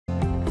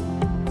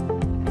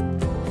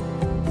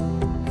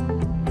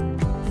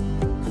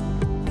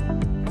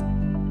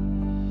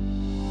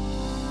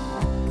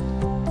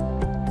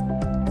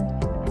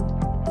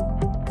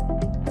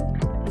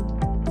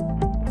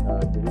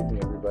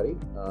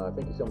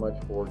so much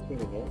for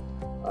tuning in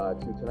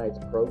to tonight's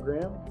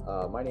program.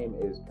 My name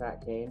is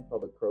Pat Kane,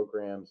 Public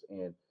Programs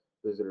and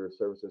Visitor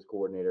Services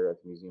Coordinator at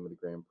the Museum of the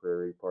Grand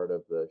Prairie, part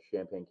of the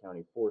Champaign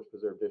County Forest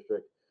Preserve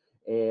District.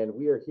 And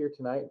we are here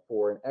tonight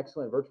for an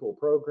excellent virtual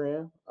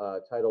program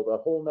titled A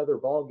Whole Nother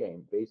Ball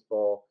Game,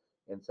 Baseball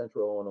in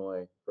Central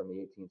Illinois from the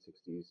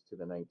 1860s to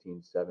the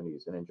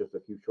 1970s. And in just a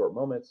few short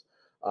moments,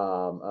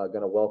 I'm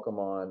going to welcome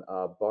on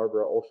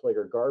Barbara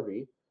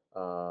Olschlager-Garvey,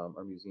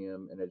 our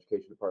Museum and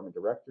Education Department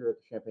Director at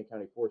the Champaign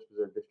County Forest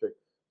Preserve District,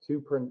 to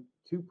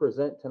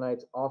present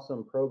tonight's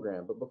awesome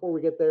program. But before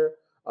we get there,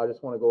 I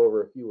just want to go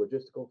over a few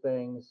logistical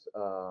things,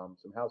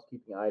 some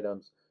housekeeping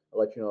items. I'll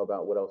let you know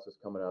about what else is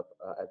coming up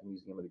at the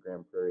Museum of the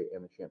Grand Prairie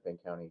and the Champaign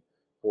County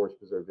Forest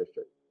Preserve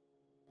District.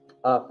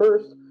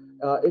 First,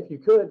 if you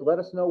could, let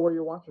us know where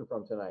you're watching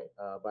from tonight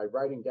by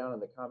writing down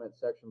in the comment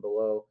section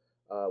below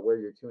where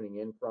you're tuning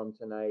in from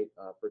tonight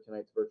for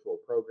tonight's virtual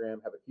program.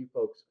 Have a few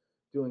folks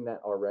doing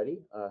that already.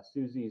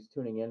 Susie's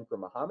tuning in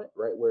from Mahomet,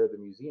 right where the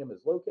museum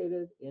is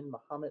located in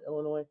Mahomet,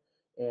 Illinois.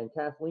 And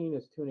Kathleen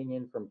is tuning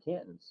in from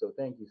Canton. So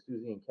thank you,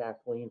 Susie and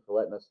Kathleen, for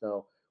letting us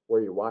know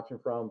where you're watching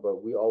from.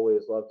 But we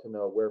always love to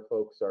know where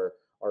folks are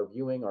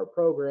viewing our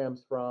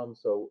programs from.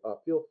 So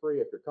feel free,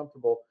 if you're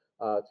comfortable,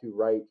 to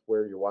write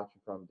where you're watching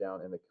from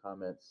down in the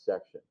comments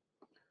section.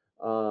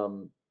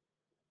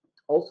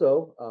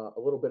 Also, a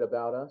little bit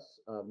about us.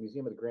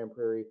 Museum of the Grand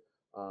Prairie,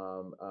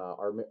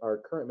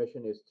 our current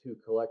mission is to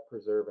collect,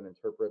 preserve, and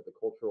interpret the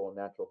cultural and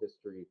natural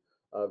history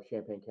of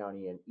Champaign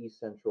County and East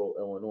Central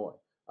Illinois.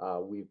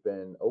 We've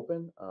been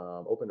opened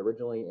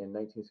originally in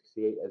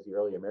 1968 as the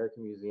Early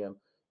American Museum,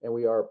 and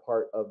we are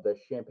part of the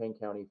Champaign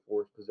County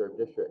Forest Preserve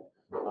District,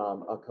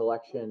 a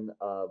collection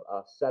of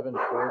 7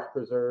 forest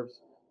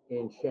preserves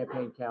in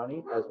Champaign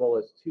County, as well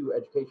as 2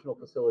 educational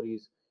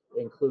facilities,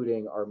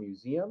 including our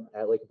museum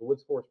at Lake of the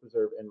Woods Forest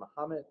Preserve in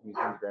Mahomet,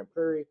 Museum of the Grand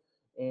Prairie,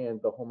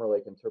 and the Homer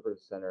Lake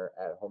Interpretive Center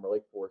at Homer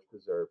Lake Forest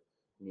Preserve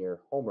near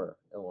Homer,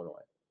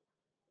 Illinois.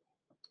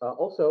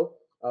 Also,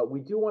 we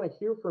do want to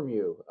hear from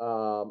you.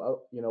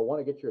 Want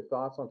to get your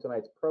thoughts on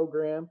tonight's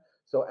program.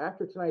 So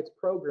after tonight's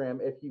program,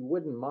 if you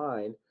wouldn't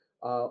mind,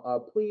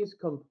 please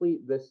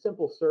complete this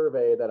simple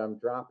survey that I'm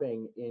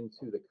dropping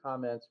into the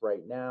comments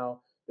right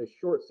now. This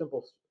short,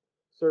 simple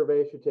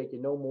survey should take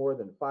you no more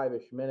than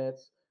 5-ish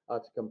minutes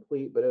to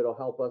complete, but it'll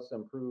help us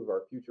improve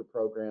our future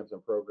programs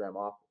and program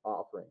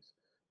offerings.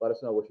 Let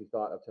us know what you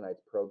thought of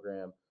tonight's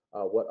program,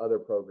 what other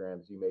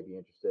programs you may be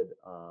interested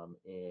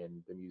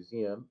in the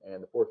museum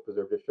and the Forest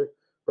Preserve District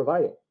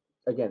providing.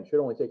 Again,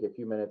 should only take a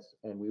few minutes,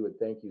 and we would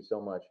thank you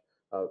so much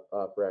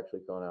for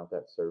actually filling out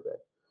that survey.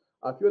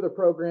 A few other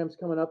programs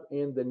coming up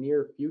in the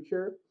near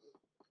future.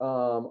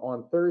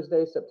 On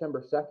Thursday,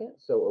 September 2nd,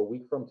 so a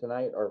week from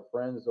tonight, our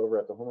friends over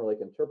at the Homer Lake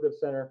Interpretive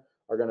Center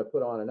are going to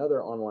put on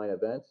another online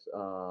event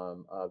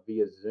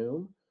via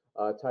Zoom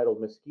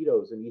titled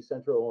Mosquitoes in East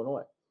Central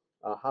Illinois.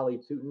 Holly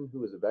Tootin,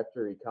 who is a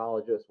vector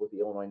ecologist with the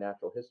Illinois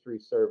Natural History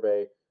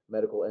Survey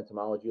Medical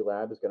Entomology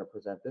Lab, is going to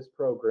present this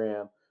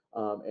program,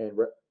 and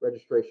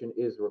registration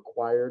is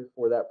required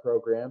for that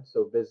program.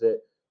 So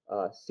visit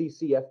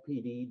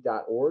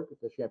ccfpd.org,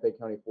 the Champaign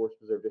County Forest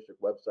Preserve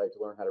District website, to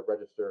learn how to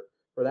register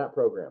for that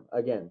program.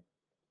 Again,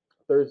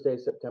 Thursday,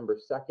 September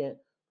 2nd,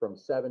 from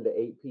 7 to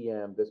 8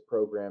 p.m., this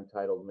program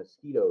titled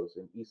Mosquitoes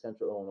in East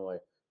Central Illinois,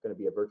 going to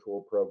be a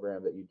virtual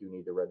program that you do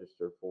need to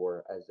register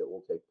for, as it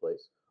will take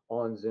place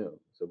on Zoom.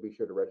 So be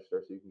sure to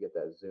register so you can get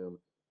that Zoom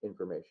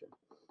information.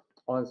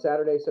 On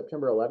Saturday,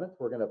 September 11th,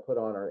 we're going to put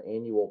on our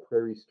annual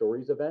Prairie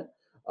Stories event,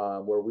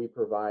 where we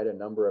provide a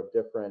number of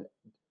different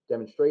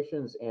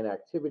demonstrations and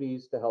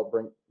activities to help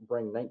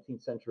bring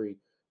 19th century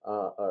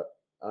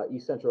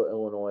East Central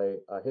Illinois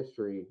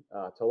history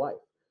to life.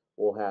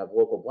 We'll have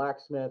local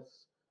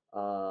blacksmiths,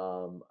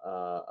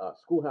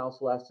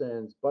 schoolhouse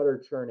lessons, butter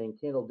churning,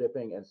 candle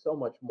dipping, and so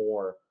much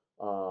more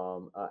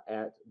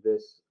at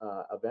this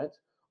event.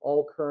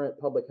 All current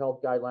public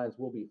health guidelines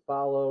will be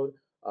followed.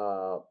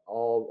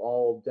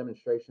 All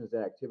demonstrations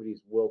and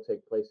activities will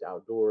take place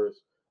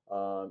outdoors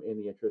in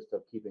the interest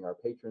of keeping our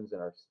patrons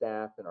and our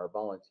staff and our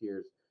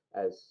volunteers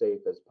as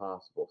safe as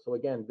possible. So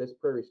again, this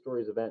Prairie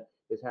Stories event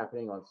is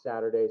happening on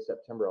Saturday,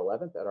 September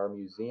 11th at our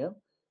museum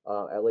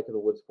at Lake of the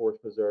Woods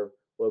Forest Preserve,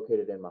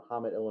 located in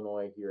Mahomet,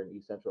 Illinois, here in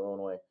East Central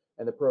Illinois.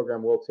 And the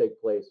program will take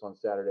place on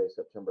Saturday,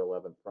 September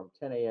 11th from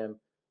 10 a.m.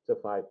 to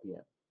 5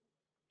 p.m.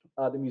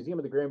 The Museum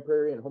of the Grand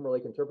Prairie and Homer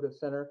Lake Interpretive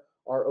Center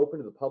are open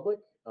to the public.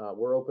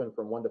 We're open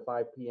from 1 to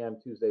 5 p.m.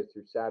 Tuesdays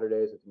through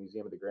Saturdays at the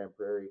Museum of the Grand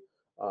Prairie,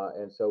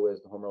 and so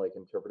is the Homer Lake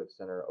Interpretive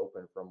Center,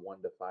 open from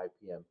 1 to 5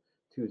 p.m.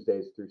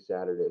 Tuesdays through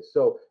Saturdays.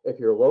 So if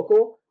you're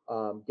local,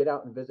 get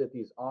out and visit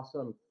these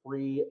awesome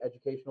free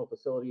educational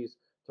facilities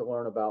to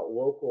learn about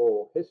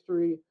local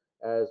history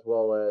as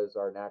well as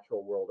our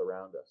natural world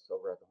around us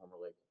over at the Homer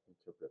Lake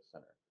Interpretive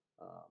Center.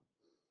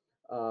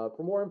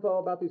 For more info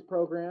about these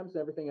programs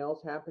and everything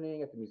else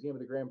happening at the Museum of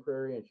the Grand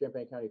Prairie and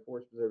Champaign County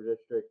Forest Preserve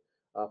District,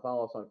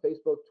 follow us on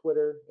Facebook,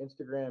 Twitter,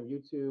 Instagram,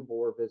 YouTube,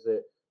 or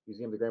visit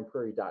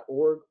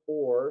museumofthegrandprairie.org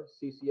or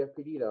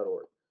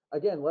ccfpd.org.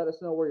 Again, let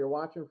us know where you're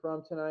watching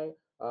from tonight.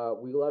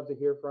 We love to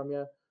hear from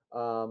you.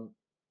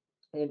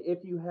 And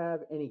if you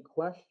have any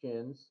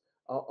questions,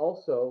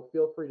 also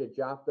feel free to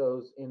jot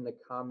those in the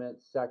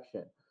comments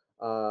section.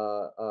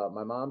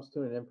 My mom's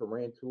tuning in from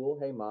Rantoul.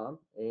 Hey, mom.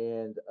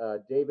 And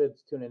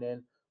David's tuning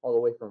in all the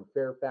way from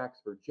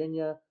Fairfax,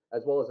 Virginia,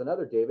 as well as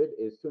another David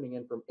is tuning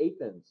in from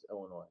Athens,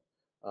 Illinois.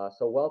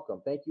 So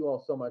welcome. Thank you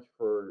all so much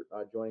for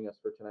joining us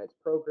for tonight's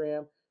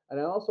program. And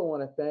I also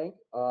want to thank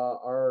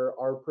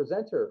our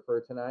presenter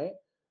for tonight,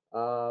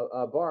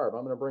 Barb.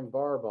 I'm going to bring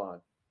Barb on.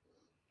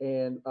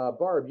 And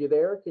Barb, you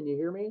there? Can you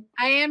hear me?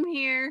 I am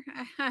here.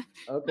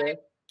 Okay. My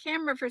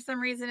camera for some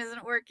reason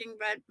isn't working,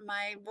 but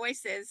my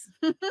voice is.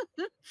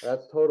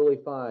 That's totally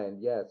fine.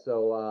 Yeah.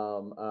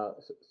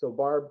 So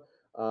Barb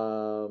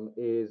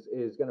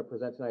is going to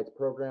present tonight's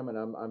program, and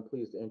I'm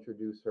pleased to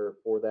introduce her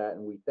for that.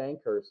 And we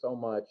thank her so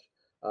much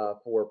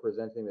for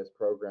presenting this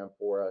program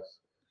for us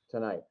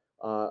tonight.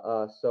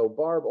 So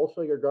Barb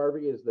Olschlager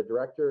Garvey is the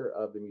director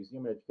of the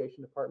Museum and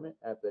Education Department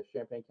at the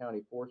Champaign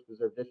County Forest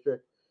Preserve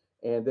District,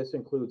 and this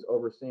includes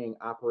overseeing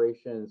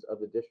operations of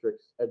the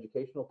district's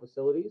educational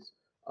facilities,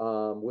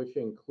 which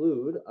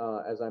include,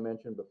 as I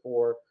mentioned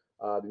before,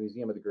 the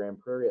Museum of the Grand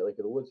Prairie at Lake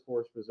of the Woods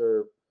Forest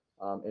Preserve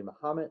in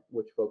Mahomet,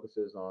 which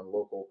focuses on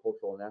local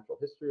cultural and natural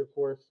history, of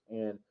course,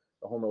 and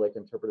the Homer Lake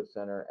Interpretive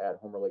Center at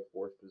Homer Lake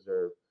Forest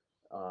Preserve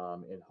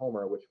in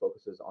Homer, which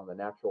focuses on the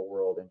natural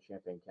world in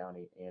Champaign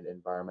County and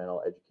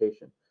environmental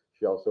education.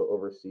 She also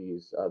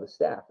oversees the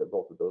staff at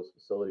both of those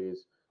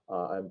facilities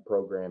and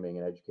programming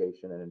and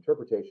education and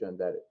interpretation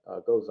that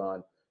goes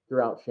on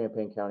throughout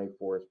Champaign County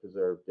Forest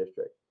Preserve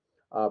District.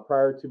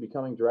 Prior to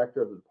becoming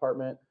director of the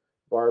department,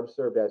 Barb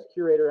served as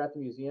curator at the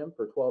museum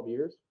for 12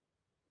 years.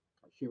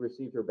 She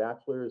received her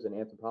bachelor's in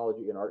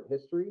anthropology and art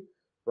history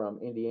from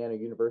Indiana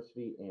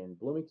University in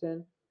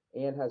Bloomington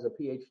and has a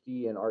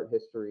PhD in art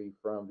history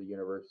from the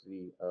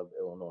University of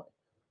Illinois.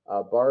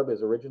 Barb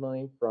is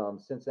originally from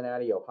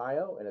Cincinnati,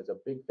 Ohio, and is a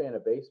big fan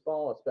of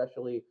baseball,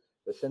 especially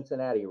the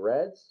Cincinnati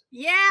Reds.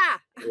 Yeah.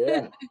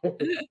 Yeah.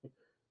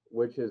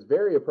 Which is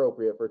very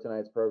appropriate for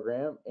tonight's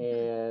program.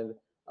 And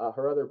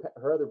her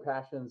other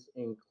passions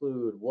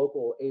include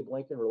local Abe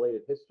Lincoln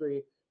related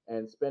history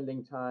and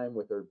spending time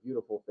with her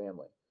beautiful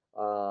family.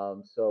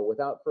 So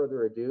without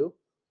further ado,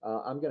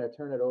 I'm going to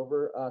turn it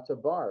over to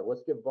Barb.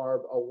 Let's give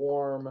Barb a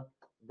warm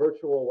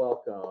virtual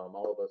welcome,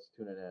 all of us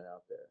tuning in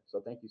out there.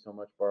 So thank you so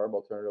much, Barb.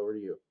 I'll turn it over to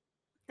you.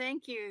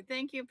 Thank you,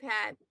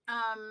 Pat.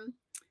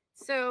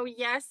 So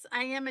yes,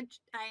 I am a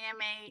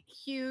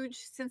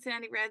huge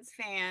Cincinnati Reds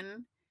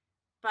fan,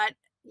 but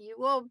you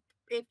will,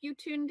 if you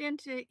tuned in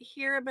to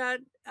hear about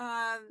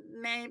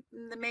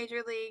the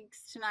major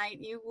leagues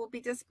tonight, you will be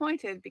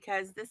disappointed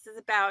because this is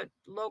about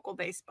local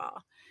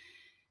baseball.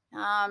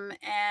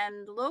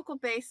 And local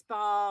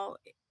baseball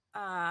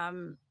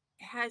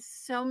has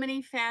so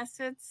many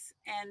facets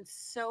and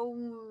so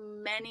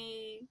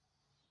many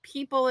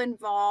people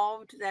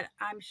involved that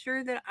I'm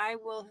sure that I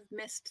will have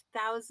missed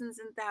thousands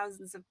and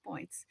thousands of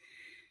points.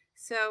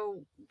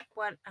 So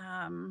what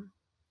I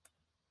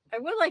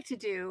would like to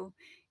do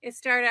is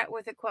start out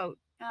with a quote.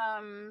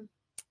 I'm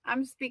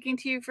speaking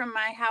to you from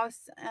my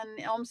house on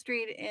Elm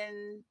Street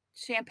in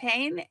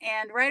Champaign,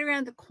 and right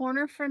around the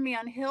corner from me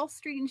on Hill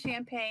Street in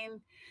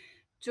Champaign,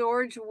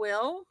 George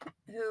Will,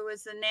 who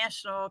is a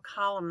national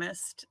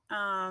columnist,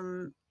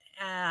 a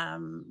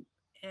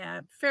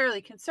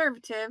fairly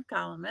conservative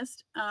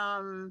columnist,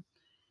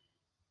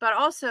 but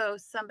also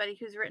somebody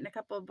who's written a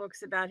couple of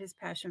books about his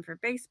passion for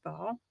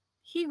baseball.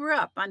 He grew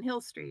up on Hill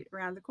Street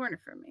around the corner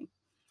from me.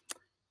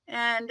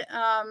 And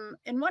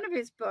in one of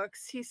his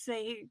books, he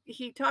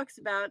talks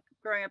about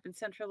growing up in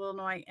Central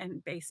Illinois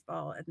and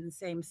baseball in the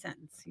same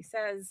sentence. He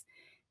says,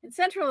 in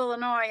Central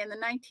Illinois in the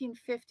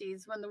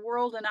 1950s, when the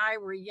world and I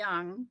were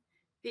young,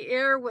 the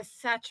air was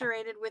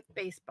saturated with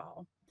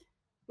baseball.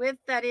 With,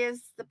 that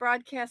is, the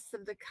broadcasts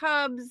of the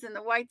Cubs and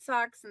the White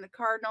Sox and the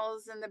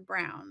Cardinals and the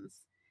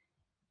Browns.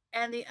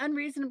 And the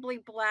unreasonably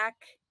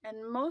black and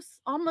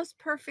almost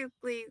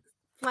perfectly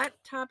flat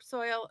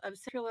topsoil of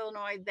Central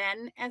Illinois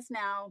then as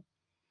now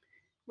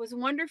was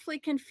wonderfully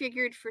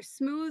configured for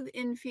smooth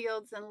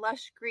infields and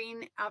lush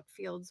green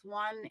outfields,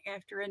 one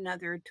after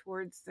another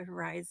towards the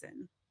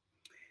horizon.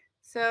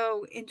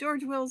 So in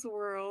George Will's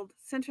world,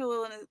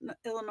 Central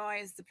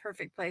Illinois is the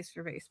perfect place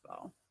for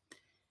baseball.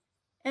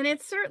 And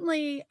it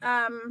certainly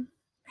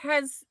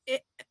has a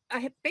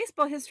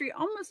baseball history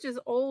almost as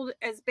old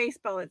as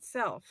baseball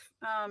itself.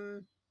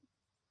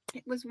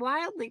 It was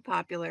wildly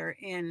popular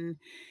in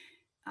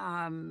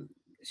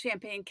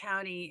Champaign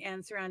County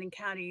and surrounding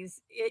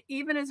counties,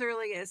 even as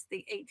early as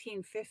the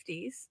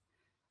 1850s.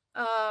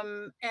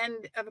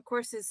 And of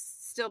course is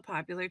still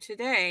popular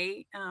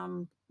today.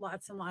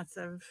 Lots and lots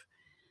of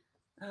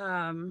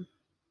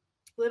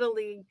little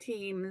league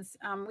teams.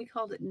 We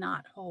called it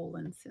Knot Hole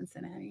in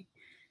Cincinnati.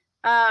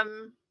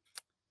 And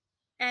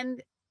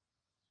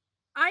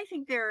I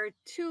think there are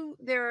too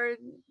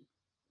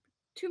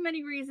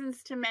many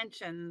reasons to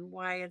mention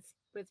why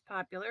it's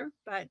popular,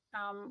 but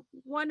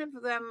one of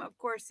them, of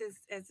course, is,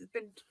 as it's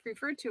been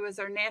referred to, as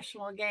our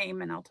national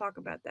game, and I'll talk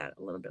about that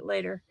a little bit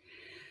later.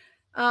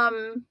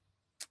 Um,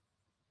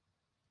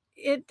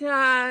 it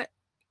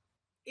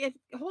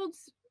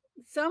holds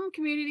some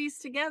communities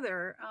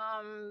together.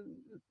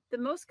 The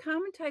most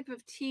common type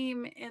of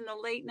team in the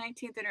late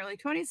 19th and early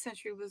 20th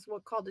century was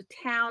what called a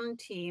town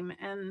team,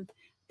 and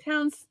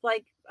towns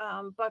like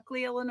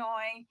Buckley,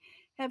 Illinois,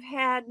 have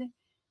had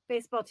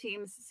baseball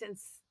teams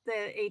since the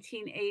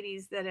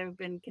 1880s that have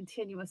been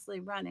continuously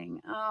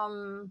running.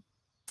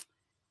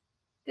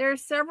 There are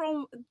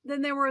several.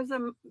 Then there was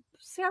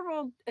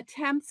several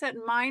attempts at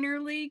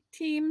minor league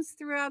teams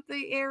throughout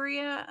the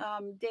area.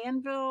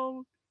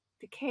 Danville,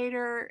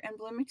 Decatur, and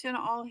Bloomington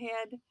all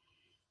had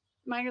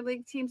minor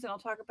league teams, and I'll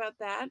talk about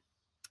that.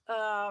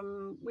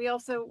 I'll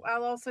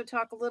also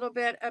talk a little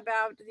bit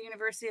about the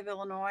University of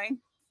Illinois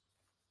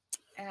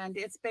and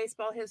its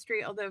baseball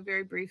history, although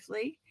very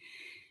briefly.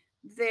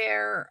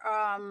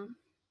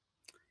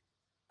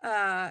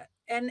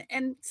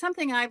 And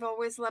something I've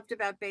always loved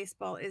about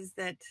baseball is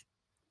that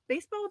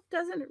baseball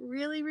doesn't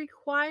really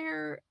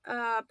require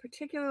a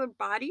particular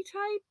body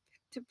type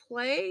to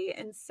play.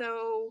 And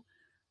so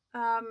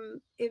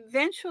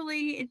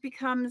eventually it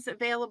becomes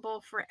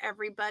available for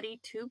everybody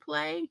to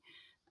play.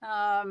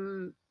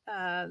 All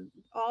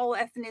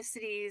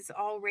ethnicities,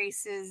 all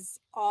races,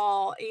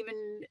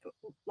 even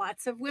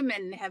lots of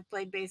women have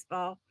played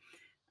baseball.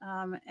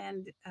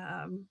 And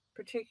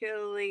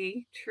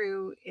particularly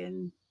true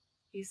in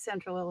East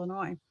Central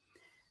Illinois.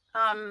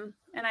 And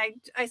I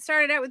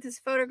started out with this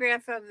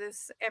photograph of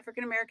this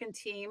African American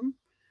team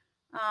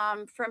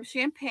from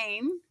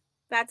Champaign.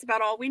 That's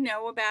about all we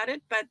know about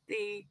it, but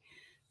the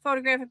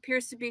photograph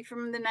appears to be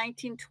from the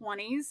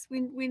 1920s.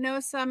 We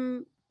know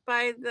some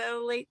by the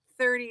late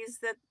 30s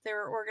that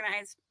there are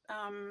organized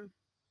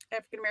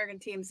African American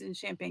teams in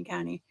Champaign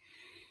County.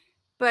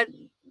 But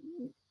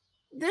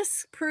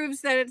this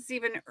proves that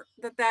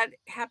that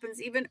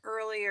happens even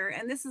earlier,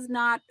 and this is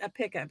not a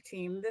pickup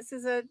team. This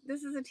is a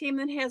team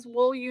that has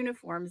wool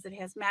uniforms, that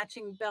has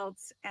matching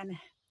belts and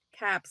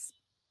caps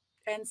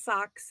and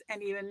socks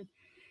and even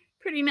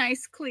pretty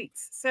nice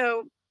cleats.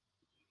 So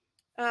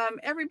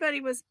everybody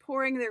was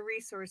pouring their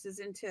resources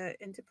into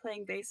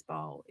playing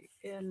baseball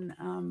in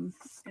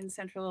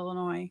Central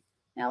Illinois.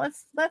 Now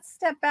let's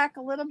step back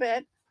a little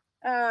bit.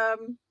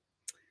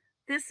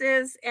 This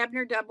is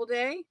Abner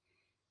Doubleday,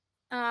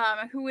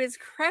 who is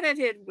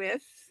credited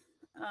with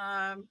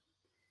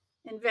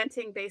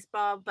inventing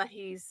baseball, but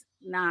he's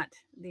not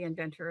the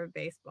inventor of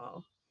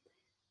baseball.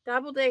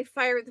 Doubleday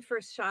fired the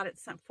first shot at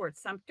Fort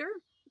Sumter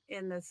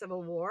in the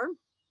Civil War,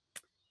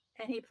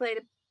 and he played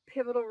a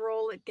pivotal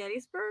role at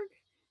Gettysburg.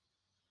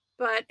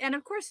 And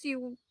of course,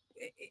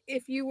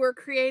 if you were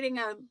creating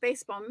a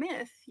baseball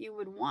myth, you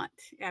would want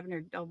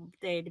Abner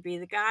Doubleday to be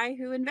the guy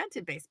who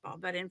invented baseball,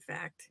 but in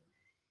fact,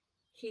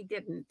 he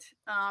didn't.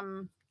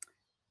 I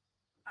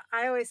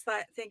always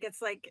think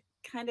it's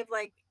kind of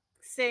like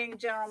saying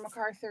General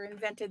MacArthur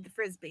invented the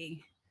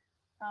Frisbee.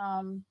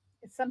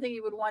 It's something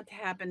you would want to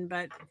happen,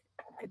 but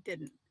it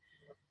didn't.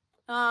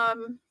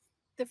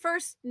 The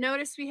first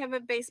notice we have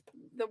of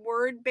the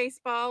word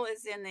baseball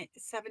is in the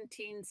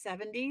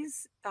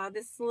 1770s.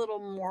 This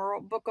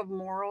little book of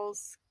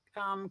morals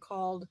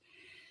called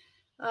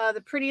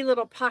The Pretty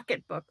Little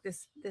Pocket Book,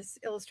 this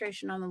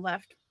illustration on the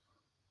left.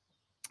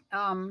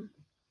 And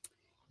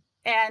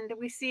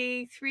we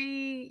see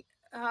three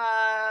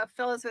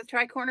fellows with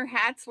tricorner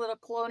hats, little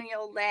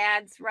colonial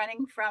lads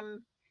running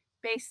from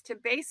base to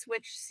base,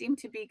 which seem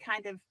to be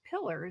kind of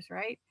pillars,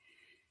 right?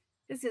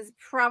 This is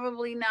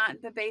probably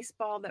not the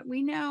baseball that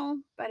we know,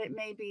 but it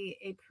may be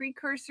a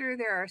precursor.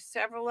 There are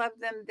several of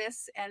them,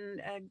 this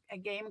and a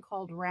game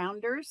called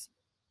Rounders,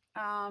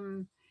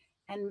 and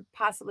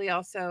possibly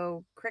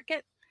also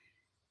cricket.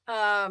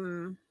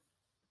 But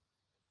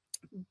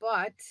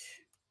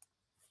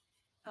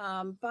by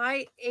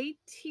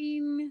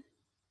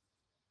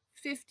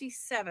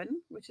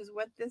 1857, which is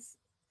what this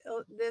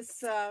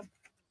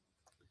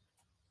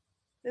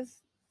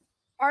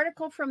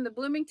article from the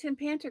Bloomington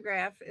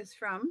Pantograph is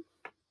from,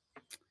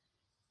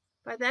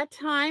 by that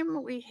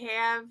time we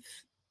have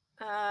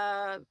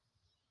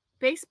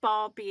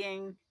baseball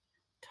being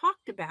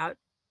talked about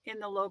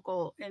in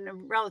a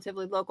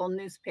relatively local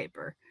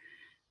newspaper.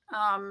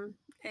 And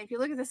if you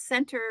look at the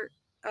center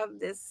of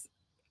this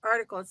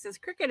article, it says,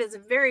 "Cricket is a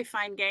very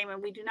fine game,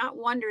 and we do not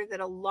wonder that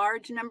a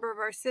large number of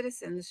our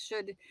citizens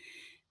should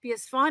be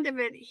as fond of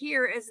it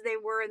here as they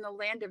were in the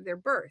land of their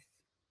birth.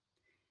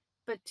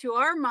 But to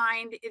our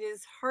mind, it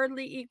is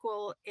hardly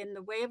equal in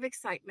the way of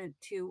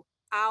excitement to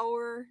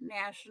our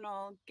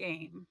national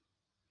game."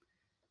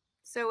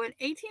 So in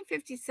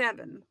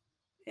 1857,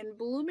 in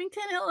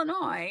Bloomington,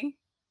 Illinois,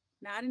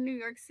 not in New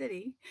York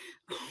City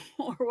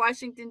or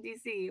Washington,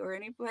 D.C., or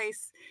any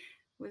place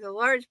with a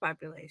large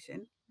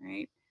population,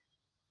 right?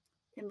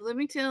 In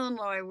Bloomington,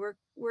 Illinois,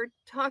 we're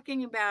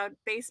talking about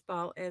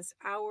baseball as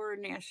our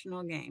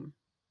national game.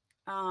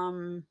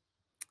 And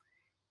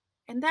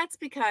that's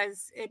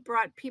because it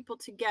brought people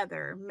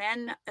together.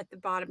 Men at the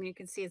bottom, you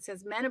can see it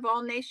says, "Men of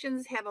all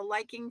nations have a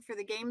liking for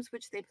the games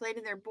which they played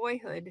in their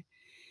boyhood,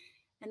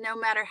 And no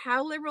matter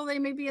how liberal they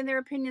may be in their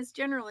opinions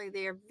generally,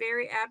 they are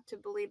very apt to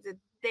believe that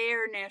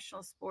their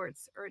national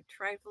sports are a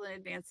trifle in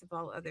advance of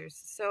all others.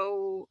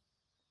 So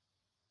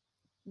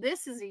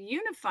this is a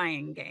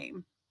unifying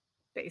game,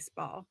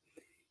 baseball.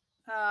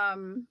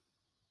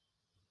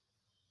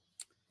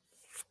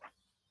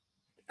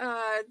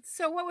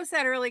 So what was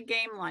that early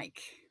game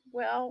like?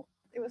 Well,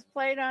 it was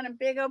played on a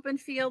big open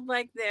field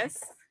like this.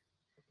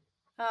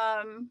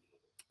 Note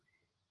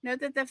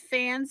that the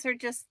fans are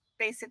just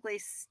basically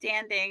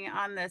standing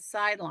on the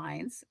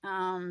sidelines.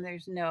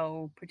 There's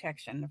no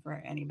protection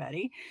for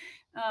anybody.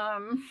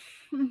 The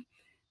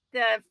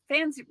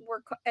fans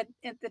were at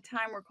the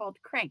time were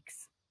called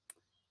cranks.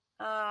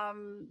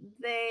 The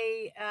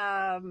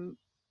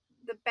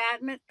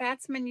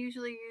batsmen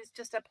usually use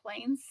just a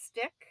plain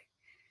stick.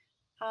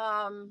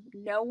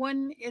 No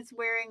one is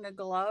wearing a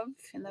glove.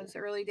 In those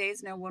early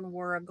days, no one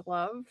wore a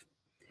glove.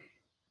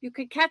 You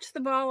could catch the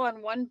ball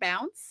on one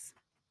bounce,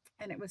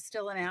 and it was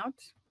still an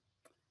out.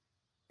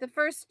 The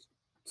first,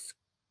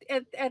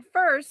 at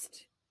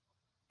first,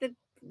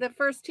 the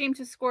first team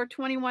to score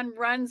 21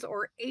 runs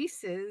or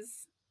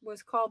aces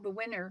was called the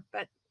winner,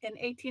 but in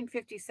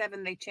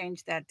 1857 they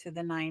changed that to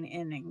the 9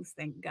 innings.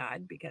 Thank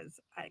God, because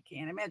I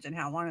can't imagine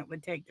how long it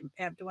would take to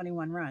have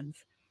 21 runs.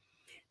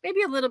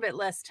 Maybe a little bit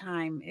less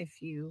time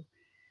if you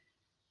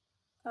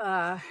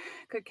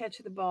could catch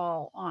the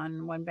ball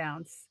on one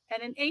bounce.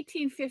 And in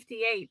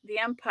 1858, the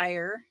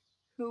umpire,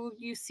 who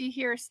you see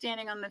here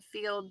standing on the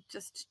field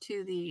just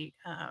to the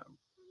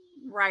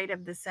right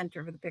of the center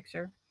of the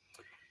picture,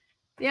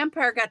 the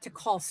umpire got to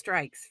call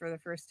strikes for the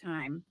first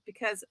time,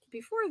 because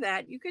before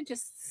that, you could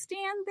just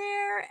stand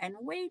there and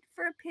wait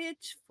for a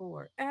pitch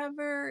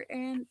forever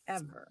and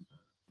ever.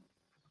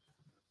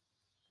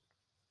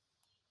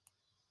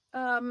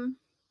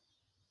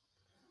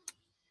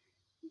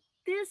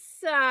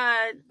 This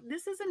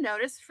is a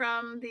notice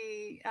from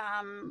the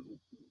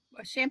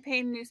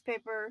Champaign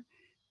newspaper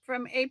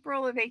from April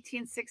of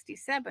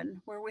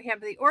 1867, where we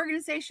have the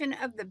organization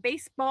of the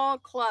baseball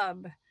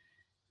club.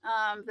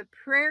 The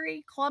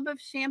Prairie Club of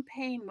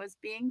Champaign was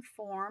being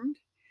formed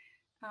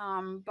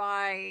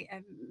by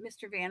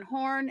Mr. Van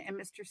Horn and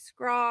Mr.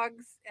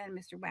 Scroggs and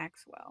Mr.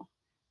 Maxwell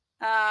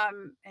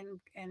and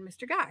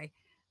Mr. Guy.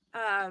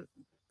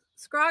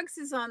 Scroggs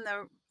is on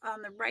the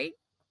right,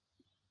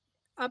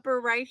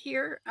 upper right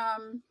here,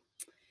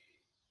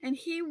 and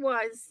he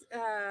was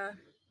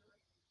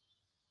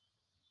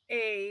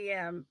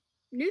a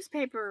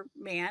newspaper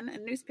man, a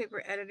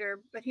newspaper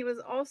editor, but he was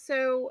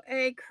also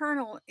a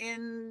colonel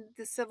in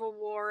the Civil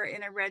War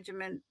in a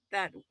regiment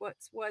that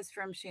was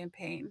from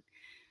Champaign.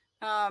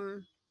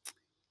 And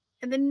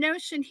the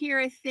notion here,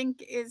 I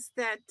think, is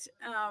that,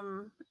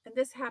 and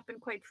this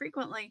happened quite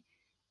frequently,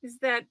 is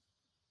that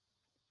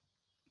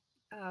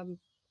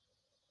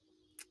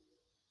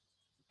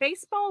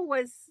baseball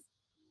was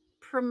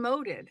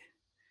promoted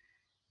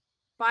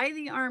by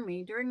the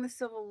Army during the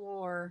Civil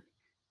War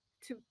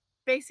to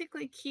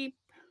basically keep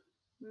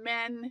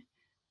men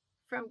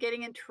from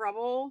getting in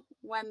trouble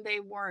when they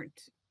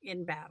weren't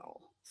in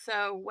battle.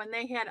 So when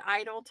they had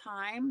idle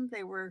time,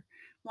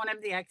 one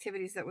of the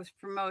activities that was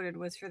promoted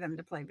was for them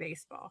to play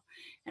baseball.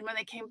 And when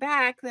they came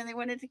back, then they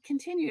wanted to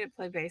continue to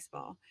play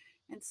baseball.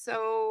 And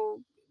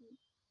so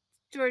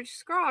George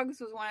Scroggs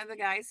was one of the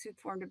guys who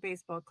formed a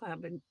baseball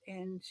club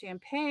in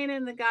Champaign,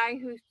 and the guy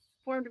who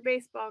formed a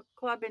baseball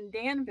club in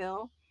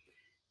Danville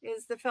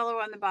is the fellow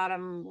on the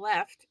bottom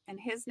left, and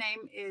his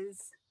name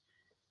is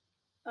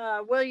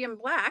William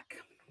Black,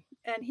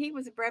 and he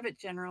was a brevet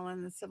general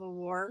in the Civil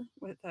War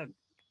with a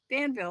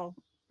Danville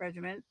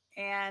regiment,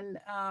 and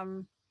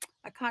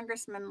a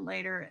congressman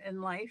later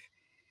in life.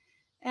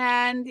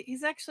 And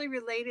he's actually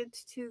related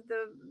to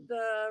the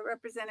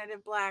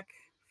Representative Black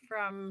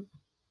from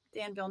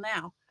Danville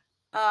now.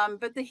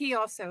 But he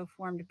also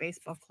formed a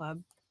baseball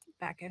club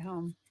back at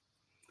home.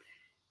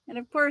 And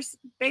of course,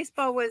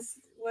 baseball was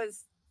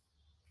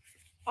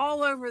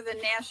all over the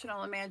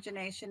national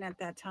imagination at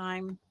that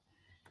time.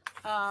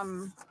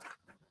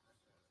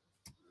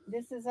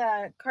 This is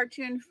a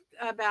cartoon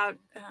about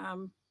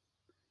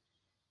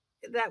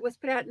that was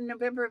put out in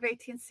November of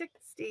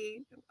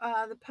 1860.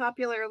 The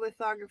popular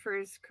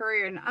lithographers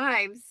Currier and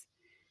Ives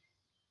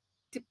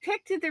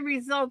depicted the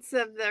results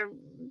of the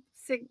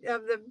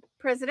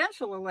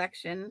presidential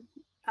election.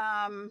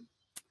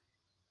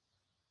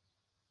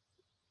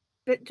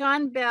 But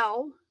John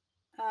Bell,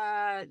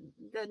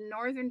 the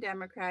Northern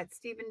Democrat,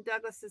 Stephen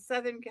Douglas, the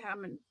Southern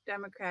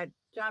Democrat,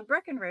 John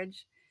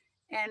Breckinridge,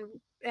 and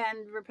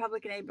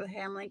Republican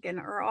Abraham Lincoln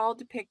are all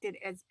depicted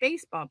as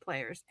baseball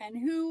players. And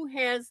who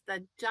has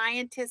the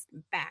giantest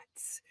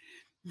bats?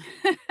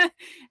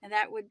 And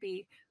that would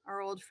be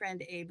our old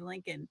friend Abe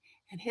Lincoln.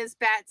 And his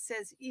bat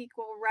says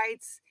equal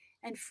rights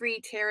and free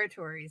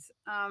territories.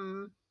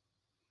 And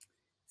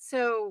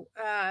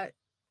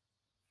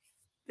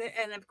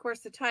of course,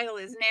 the title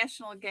is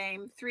National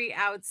Game, 3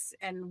 outs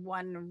and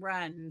 1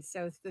 run.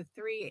 So the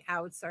 3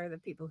 outs are the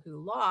people who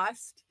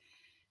lost.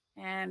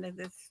 And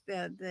the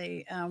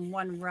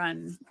 1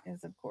 run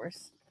is, of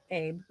course,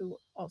 Abe, who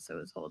also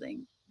is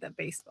holding the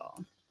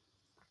baseball.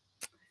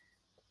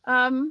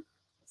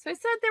 So I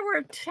said there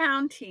were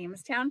town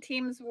teams. Town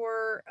teams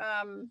were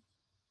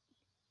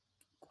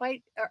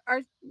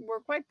were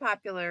quite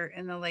popular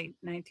in the late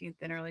 19th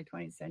and early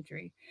 20th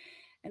century.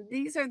 And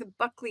these are the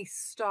Buckley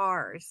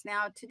Stars.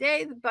 Now,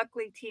 today, the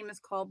Buckley team is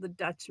called the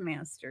Dutch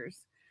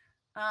Masters.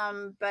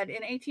 But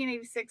in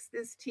 1886,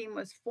 this team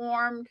was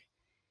formed.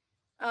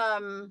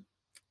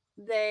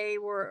 They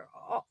were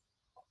all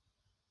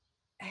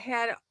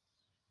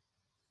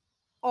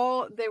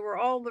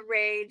the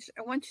rage.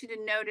 I want you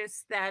to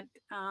notice that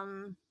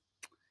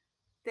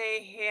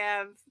they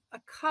have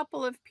a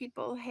couple of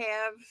people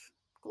have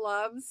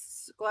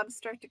gloves. Gloves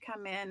start to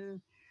come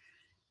in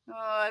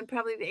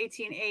probably the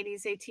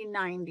 1880s,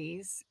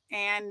 1890s.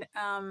 And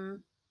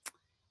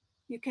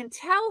you can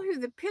tell who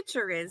the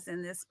pitcher is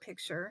in this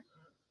picture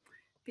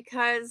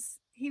because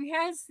he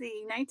has the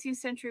 19th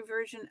century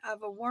version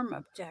of a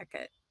warm-up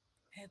jacket.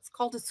 It's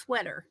called a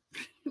sweater.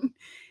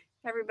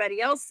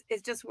 Everybody else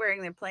is just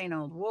wearing their plain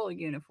old wool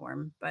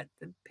uniform, but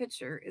the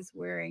pitcher is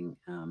wearing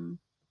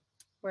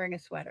a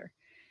sweater.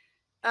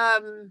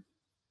 And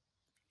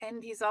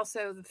he's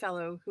also the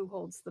fellow who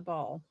holds the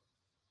ball.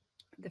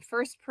 The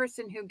first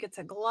person who gets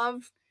a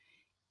glove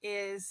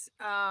is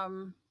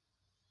the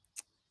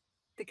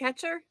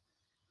catcher,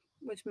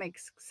 which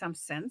makes some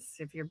sense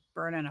if you're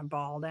burning a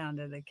ball down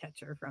to the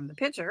catcher from the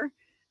pitcher.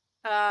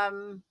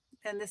 And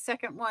the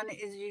second one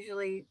is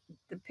usually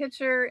the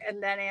pitcher,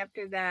 and then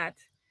after that,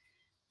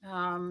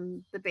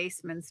 the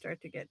basemen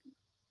start to get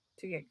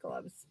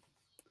gloves.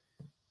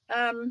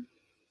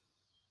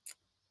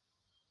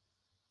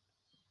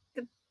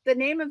 The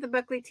name of the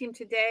Buckley team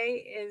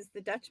today is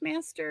the Dutch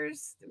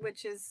Masters,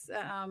 which is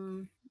a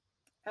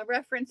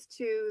reference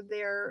to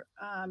their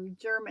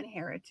German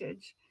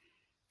heritage.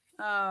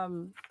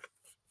 There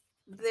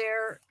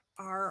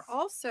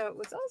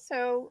was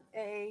also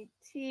a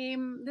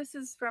team. This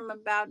is from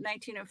about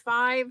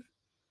 1905.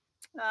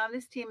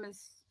 This team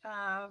is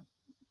a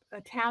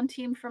town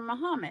team from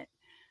Mahomet.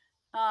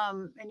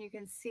 And you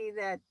can see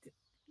that,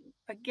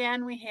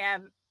 again, we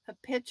have a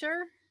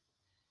pitcher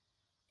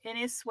in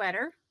his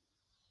sweater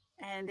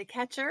and a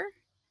catcher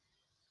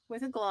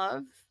with a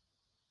glove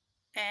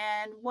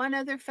and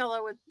a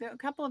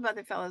couple of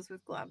other fellows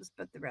with gloves,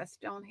 but the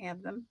rest don't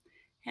have them.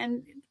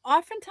 And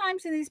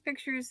oftentimes in these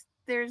pictures,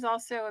 there's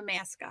also a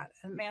mascot.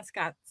 And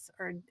mascots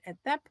are, at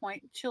that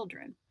point,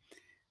 children.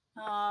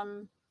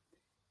 And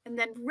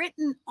then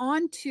written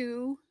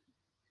onto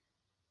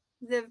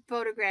the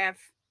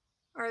photograph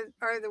are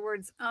the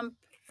words ump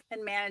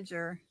and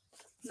manager.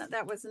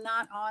 That was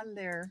not on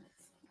their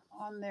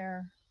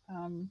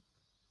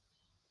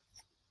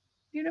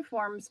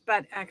uniforms,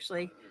 but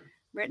actually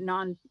written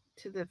on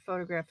to the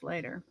photograph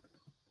later.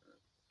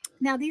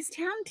 Now, these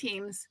town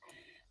teams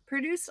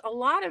produce a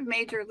lot of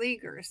major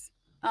leaguers.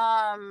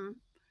 Of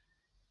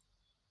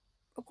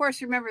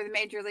course, remember the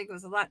major league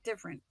was a lot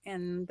different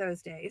in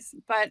those days,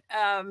 but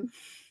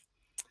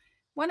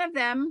one of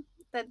them,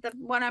 the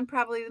one I'm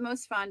probably the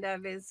most fond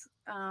of, is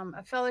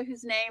a fellow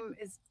whose name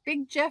is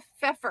Big Jeff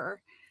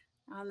Pfeffer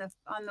on the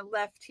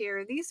left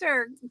here. These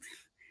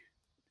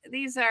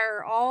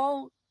are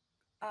all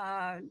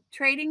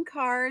trading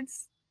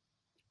cards.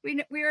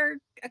 We are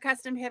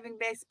accustomed to having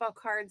baseball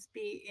cards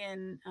be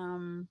in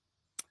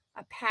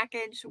a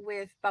package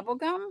with bubble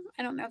gum.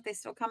 I don't know if they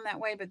still come that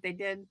way, but they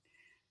did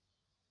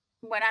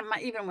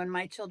even when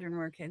my children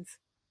were kids.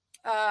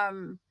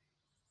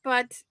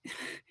 But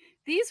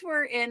these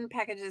were in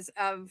packages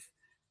of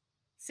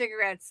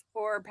cigarettes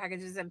or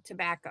packages of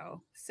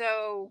tobacco.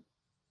 So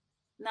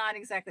not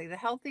exactly the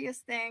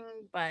healthiest thing,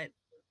 but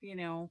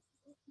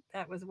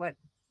that was what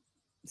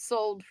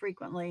sold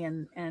frequently,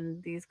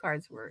 and these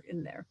cards were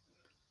in there.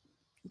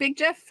 Big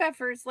Jeff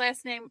Pfeffer's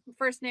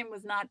first name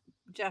was not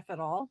Jeff at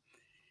all.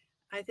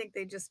 I think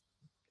they just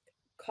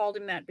called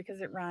him that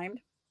because it rhymed.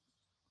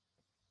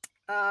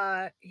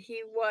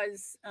 He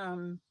was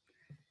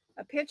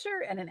a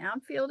pitcher and an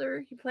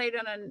outfielder. He played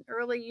on an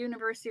early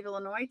University of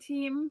Illinois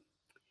team.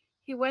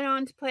 He went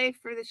on to play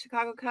for the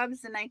Chicago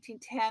Cubs in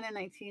 1910 and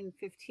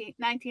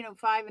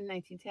 1905 and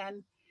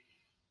 1910.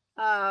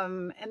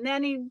 And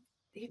then he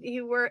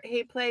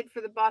played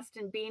for the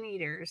Boston Bean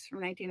Eaters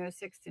from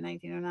 1906 to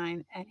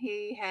 1909, and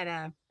he had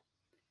a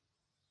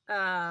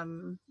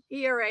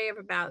ERA of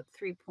about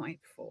 3.4.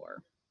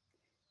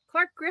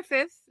 Clark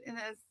Griffith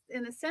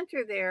in the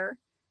center there.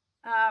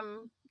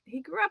 He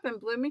grew up in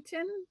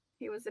Bloomington.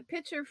 He was a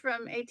pitcher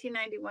from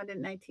 1891 to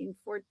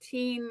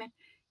 1914,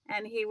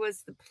 and he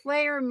was the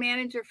player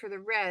manager for the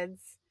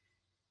Reds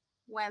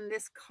when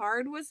this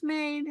card was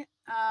made.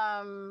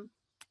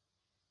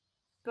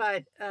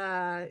 But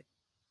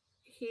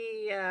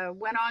he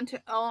went on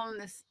to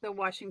own the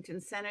Washington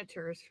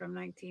Senators from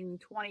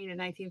 1920 to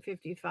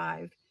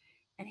 1955,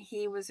 and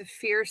he was a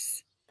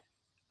fierce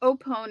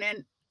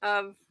opponent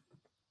of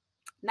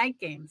night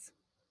games.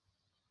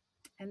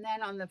 And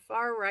then on the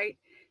far right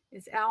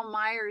is Al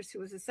Myers, who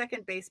was a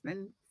second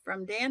baseman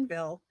from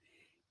Danville,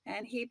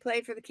 and he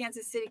played for the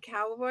Kansas City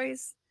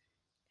Cowboys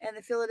and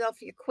the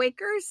Philadelphia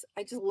Quakers.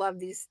 I just love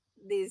these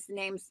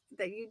names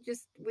that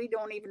we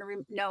don't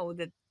even know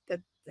that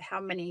how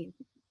many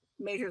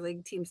major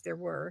league teams there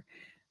were.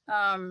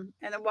 And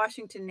the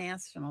Washington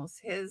Nationals.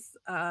 His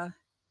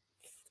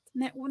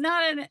not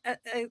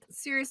a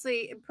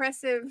seriously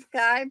impressive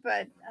guy,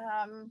 but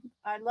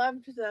I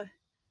loved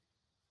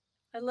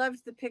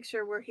the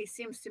picture where he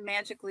seems to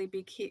magically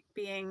be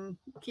keeping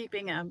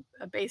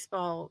a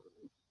baseball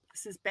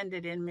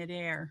suspended in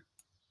midair.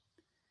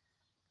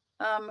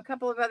 A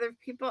couple of other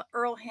people.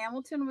 Earl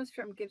Hamilton was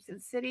from Gibson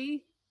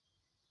City.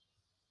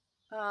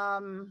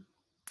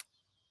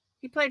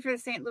 He played for the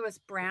St. Louis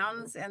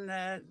Browns and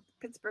the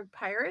Pittsburgh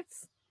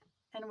Pirates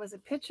and was a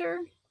pitcher.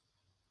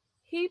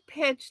 He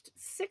pitched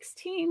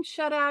 16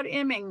 shutout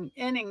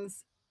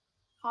innings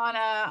on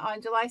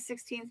July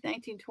 16th,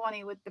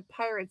 1920 with the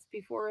Pirates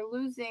before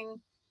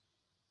losing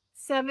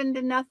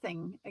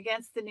 7-0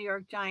 against the New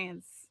York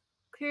Giants,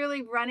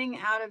 clearly running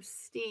out of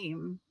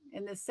steam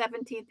in the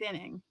 17th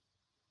inning.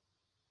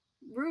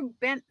 Rube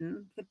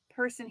Benton, the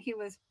person he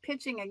was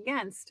pitching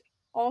against,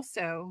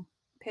 also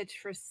pitched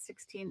for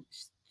 16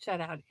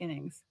 shutout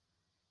innings.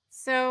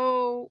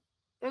 So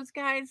those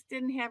guys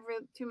didn't have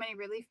too many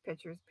relief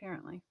pitchers,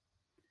 apparently.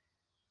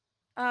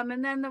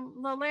 And then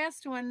the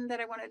last one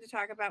that I wanted to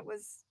talk about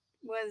was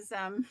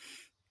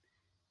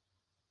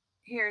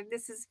here.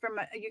 This is from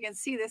you can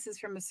see this is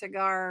from a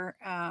cigar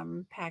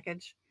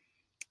package.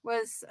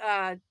 Was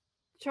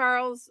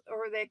Charles,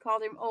 or they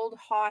called him Old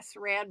Hoss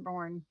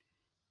Radbourne.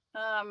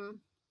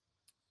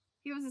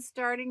 He was a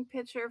starting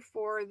pitcher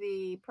for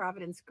the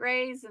Providence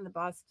Grays and the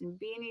Boston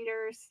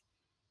Beaneaters,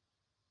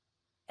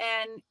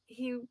 and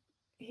he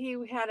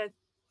had a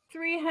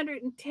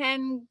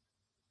 310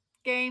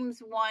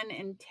 games won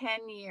in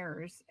 10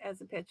 years as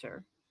a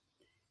pitcher.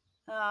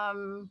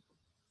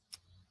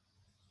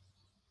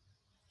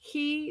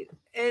 He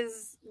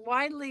is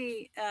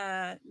widely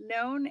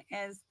known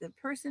as the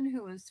person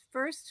who was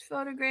first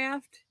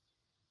photographed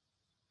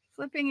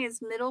flipping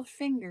his middle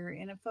finger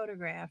in a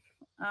photograph.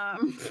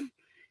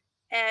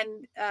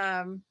 And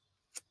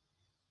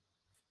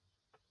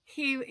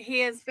he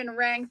has been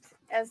ranked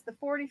as the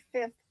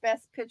 45th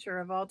best pitcher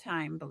of all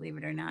time, believe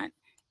it or not.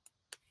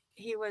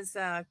 He was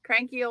a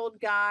cranky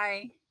old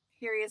guy.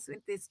 Here he is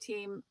with this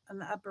team on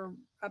the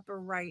upper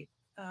right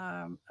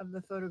of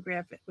the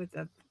photograph with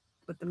the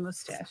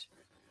mustache.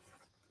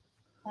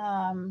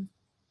 So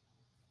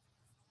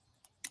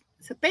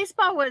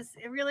baseball was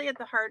really at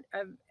the heart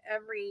of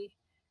every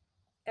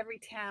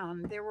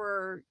town. There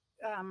were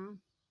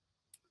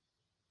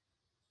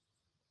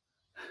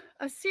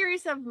a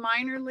series of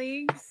minor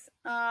leagues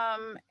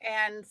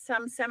and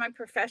some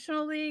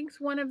semi-professional leagues.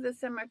 One of the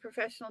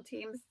semi-professional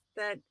teams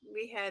that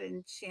we had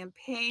in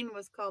Champaign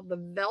was called the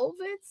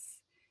Velvets.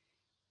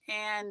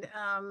 And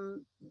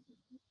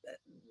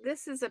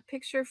this is a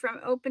picture from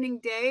opening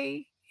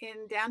day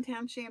in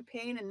downtown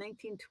Champaign in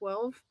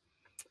 1912.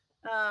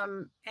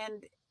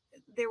 And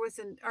there was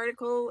an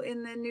article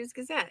in the News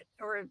Gazette,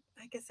 or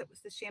I guess it was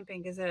the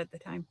Champaign Gazette at the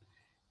time,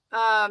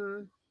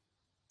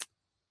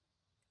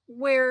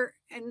 where,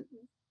 and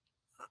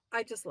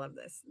I just love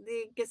this,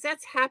 the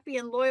Gazette's happy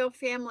and loyal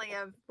family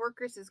of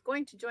workers is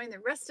going to join the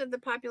rest of the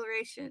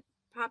population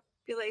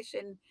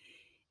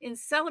in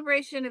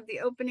celebration of the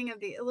opening of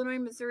the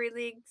Illinois-Missouri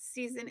League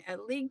season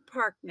at League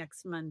Park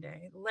next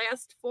Monday. The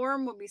last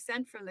form will be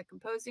sent from the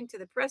composing to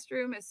the press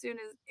room as soon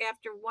as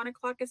after 1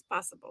 o'clock as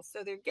possible.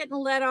 So they're getting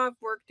let off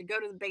work to go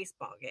to the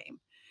baseball game.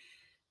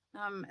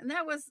 And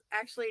that was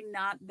actually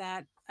not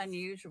that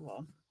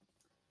unusual.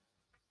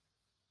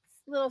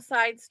 Little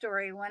side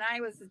story. When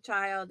I was a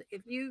child,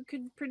 if you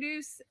could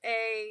produce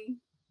a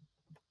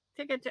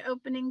ticket to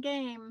opening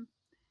game,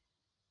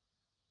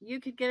 you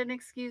could get an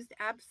excused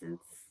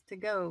absence to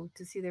go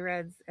to see the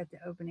Reds at the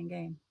opening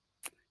game.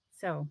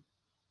 So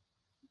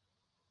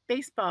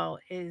baseball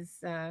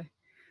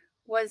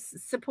was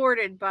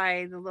supported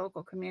by the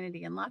local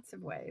community in lots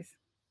of ways.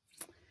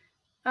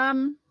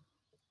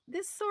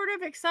 This sort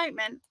of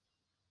excitement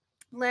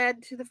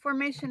led to the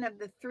formation of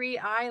the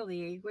 3I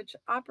League, which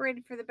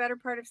operated for the better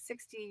part of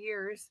 60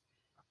 years,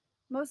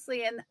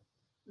 mostly in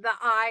the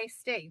I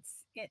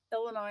states,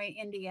 Illinois,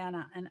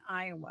 Indiana, and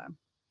Iowa.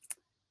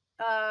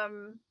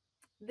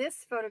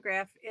 This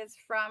photograph is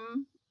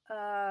from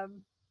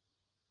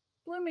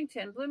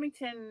Bloomington.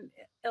 Bloomington,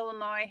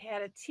 Illinois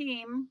had a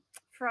team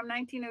from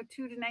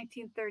 1902 to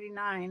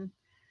 1939.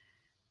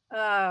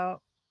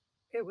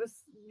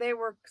 They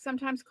were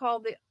sometimes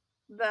called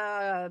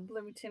the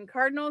Bloomington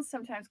Cardinals,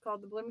 sometimes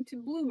called the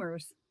Bloomington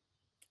Bloomers.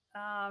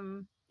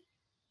 And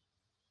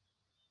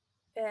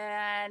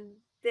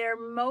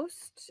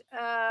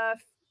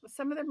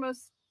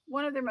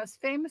one of their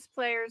most famous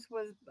players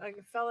was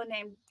a fellow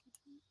named,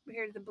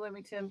 here's the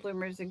Bloomington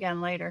Bloomers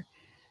again later,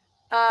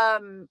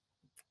 was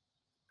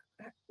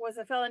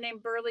a fellow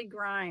named Burley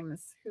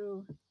Grimes,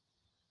 who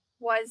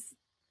was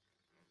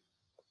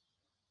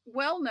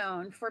well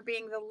known for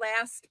being the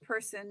last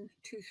person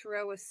to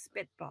throw a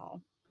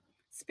spitball.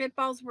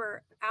 Spitballs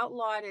were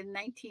outlawed in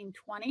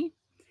 1920.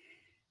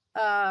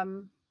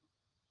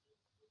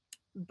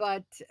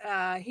 but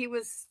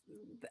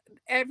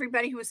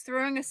everybody who was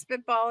throwing a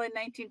spitball in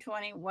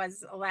 1920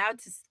 was allowed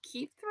to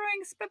keep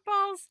throwing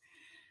spitballs.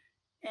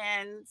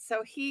 And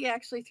so he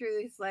actually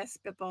threw his last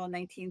spitball in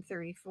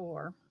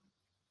 1934.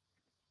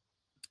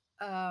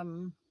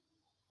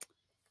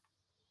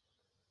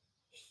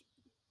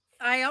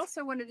 I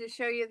also wanted to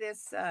show you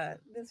this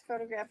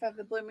photograph of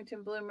the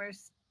Bloomington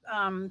Bloomers,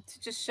 to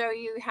just show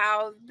you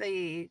how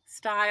the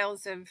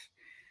styles of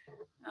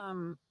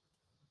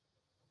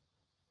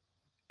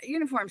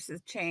uniforms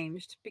has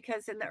changed,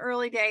 because in the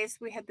early days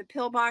we had the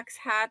pillbox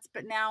hats,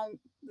 but now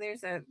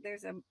there's a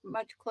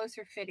much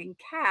closer fitting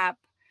cap.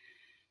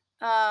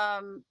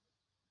 And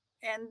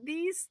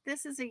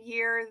this is a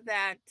year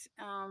that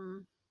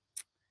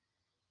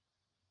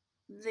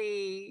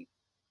the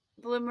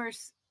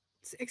Bloomers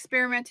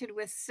experimented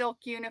with silk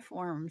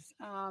uniforms.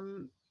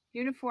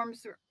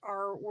 Uniforms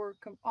were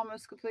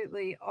almost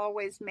completely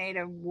always made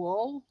of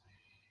wool,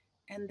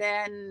 and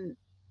then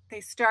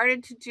they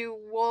started to do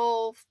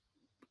wool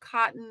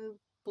cotton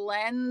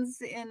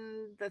blends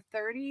in the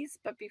 30s,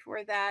 but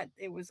before that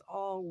it was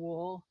all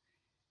wool.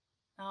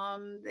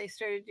 They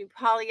started to do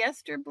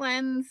polyester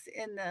blends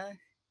in the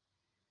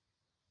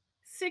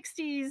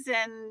 60s,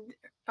 and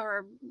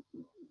or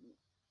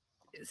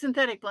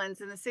synthetic blends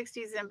in the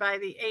 60s, and by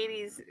the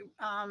 80s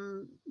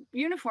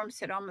uniforms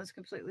had almost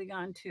completely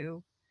gone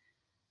to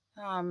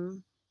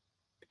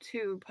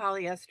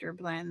polyester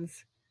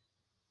blends.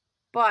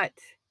 But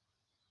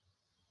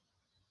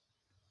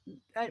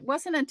it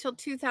wasn't until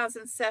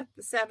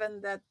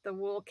 2007 that the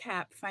wool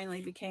cap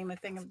finally became a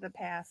thing of the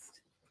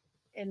past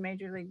in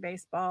Major League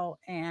Baseball,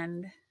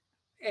 and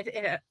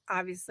it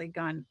obviously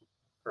gone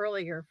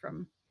earlier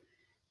from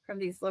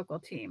these local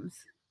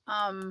teams.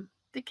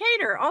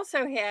 Decatur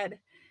also had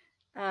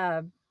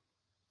a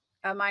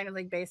minor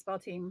league baseball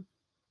team.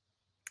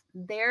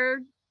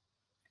 Their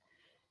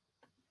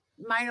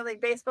minor league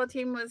baseball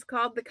team was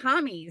called the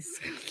Commies.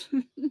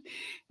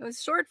 It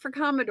was short for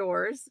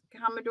Commodores.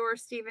 Commodore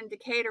Stephen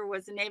Decatur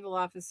was a naval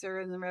officer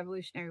in the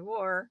Revolutionary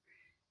War,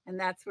 and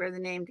that's where the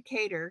name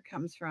Decatur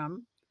comes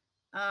from.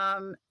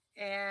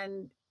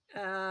 And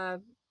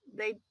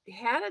they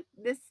had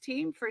this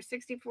team for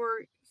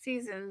 64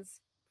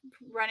 seasons,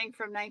 running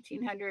from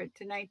 1900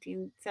 to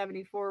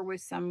 1974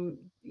 with some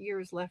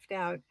years left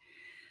out.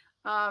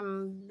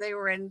 They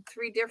were in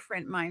 3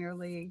 different minor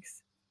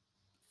leagues,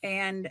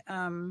 and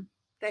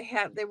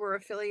they were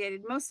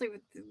affiliated mostly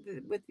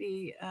with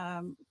the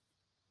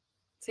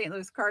St.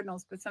 Louis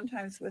Cardinals, but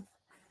sometimes with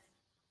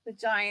the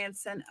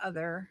Giants and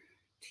other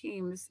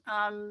teams.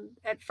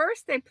 At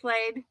first, they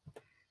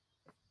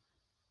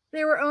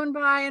were owned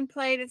by and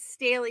played at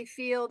Staley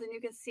Field, and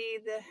you can see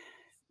the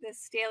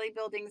Staley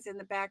buildings in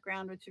the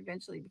background, which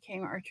eventually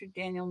became Archer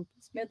Daniels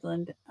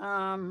Midland.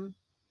 And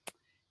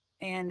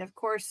of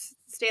course,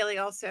 Staley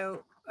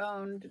also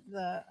owned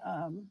the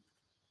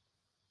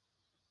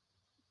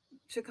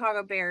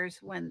Chicago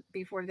Bears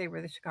before they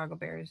were the Chicago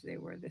Bears, they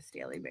were the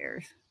Staley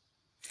Bears.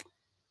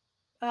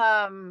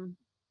 The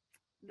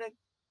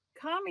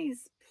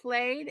Commies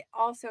played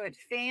also at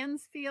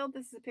Fans Field.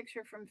 This is a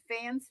picture from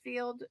Fans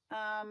Field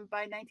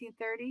by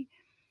 1930.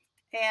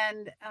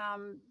 And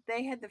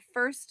they had the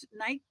first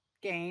night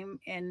game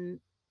in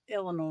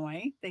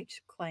Illinois, they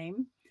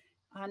claim,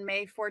 on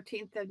May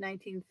 14th of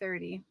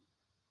 1930.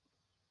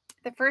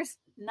 The first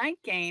night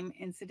game,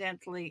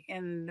 incidentally,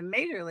 in the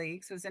major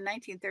leagues was in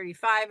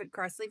 1935 at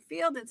Crossley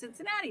Field in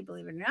Cincinnati,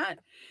 believe it or not.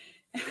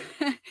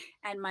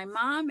 And my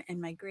mom and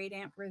my great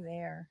aunt were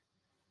there.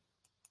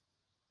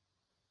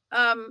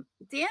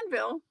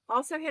 Danville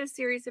also had a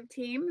series of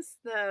teams: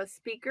 the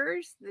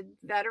Speakers, the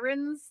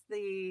Veterans,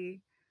 the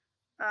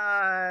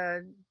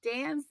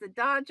Dans, the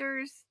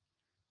Dodgers,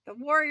 the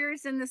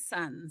Warriors, and the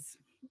Suns.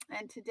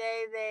 And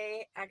today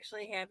they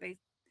actually have a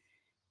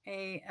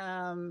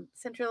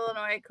Central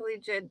Illinois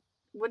Collegiate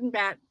Wooden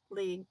Bat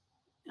League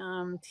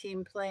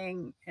team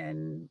playing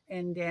in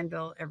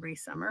Danville every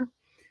summer.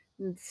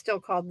 It's still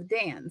called the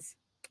Dans.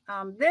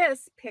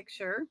 This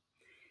picture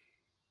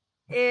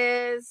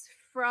is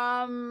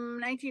from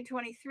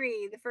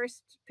 1923, the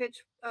first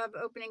pitch of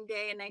opening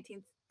day in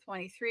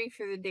 1923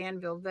 for the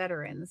Danville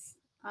Veterans.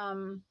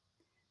 The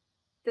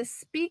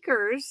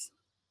Speakers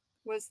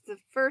was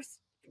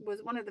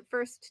one of the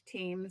first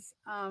teams,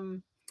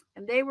 and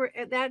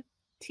that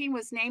team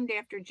was named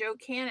after Joe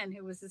Cannon,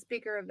 who was the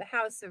Speaker of the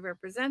House of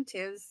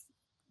Representatives,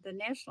 the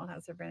National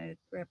House of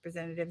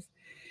Representatives.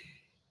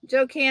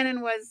 Joe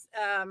Cannon was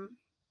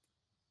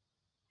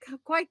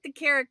quite the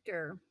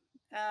character.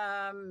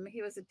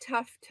 He was a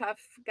tough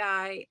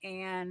guy,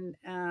 and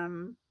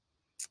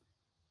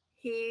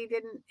he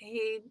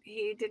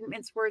didn't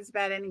mince words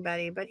about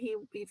anybody, but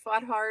he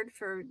fought hard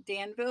for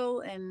Danville,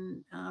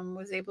 and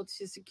was able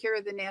to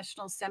secure the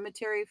National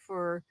Cemetery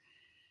for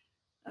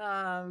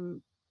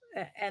and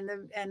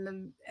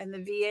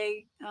the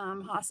VA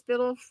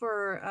hospital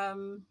for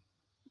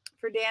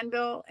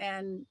Danville,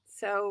 and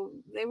so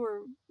they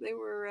were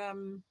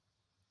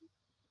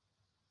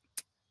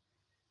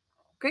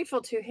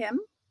grateful to him.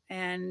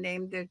 and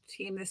named the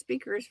team the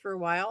Speakers for a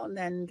while, and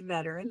then the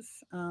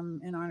Veterans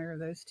in honor of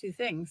those two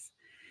things.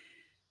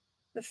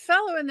 The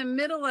fellow in the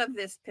middle of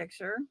this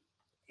picture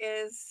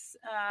is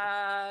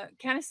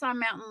Kennesaw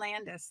Mountain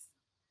Landis,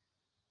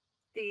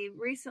 the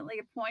recently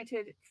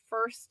appointed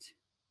first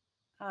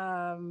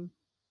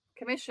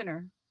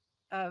commissioner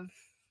of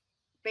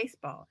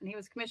baseball. And he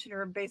was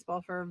commissioner of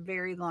baseball for a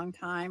very long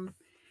time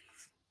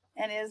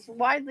and is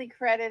widely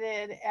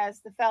credited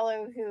as the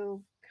fellow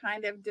who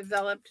kind of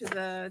developed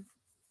the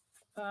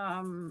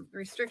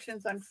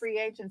restrictions on free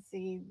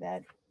agency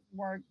that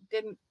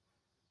didn't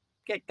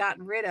get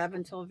gotten rid of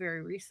until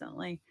very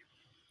recently.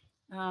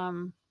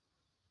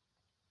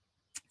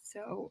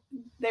 So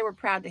they were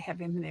proud to have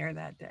him there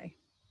that day,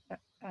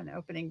 on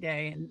opening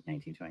day in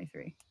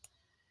 1923.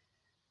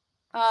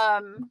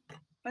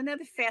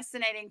 Another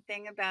fascinating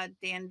thing about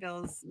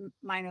Danville's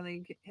minor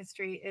league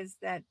history is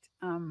that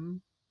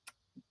in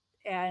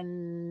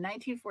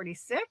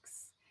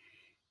 1946,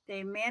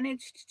 they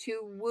managed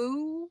to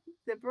woo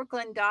the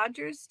Brooklyn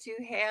Dodgers to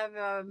have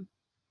a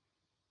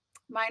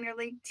minor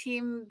league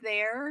team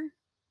there.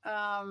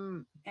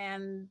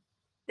 And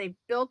they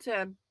built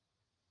a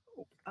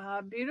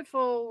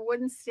beautiful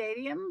wooden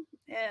stadium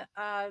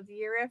the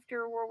year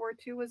after World War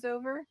II was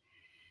over.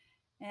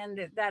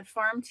 And that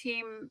farm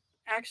team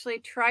actually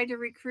tried to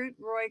recruit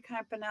Roy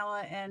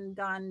Campanella and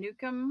Don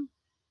Newcomb,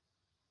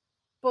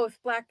 both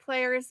black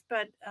players,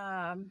 but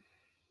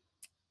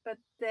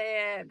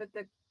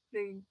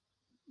the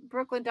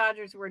Brooklyn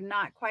Dodgers were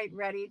not quite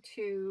ready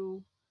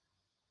to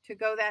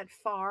go that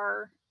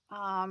far.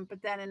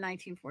 But then in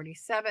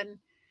 1947,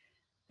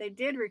 they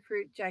did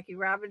recruit Jackie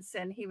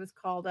Robinson. He was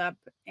called up,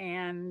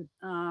 and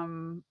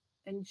on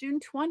June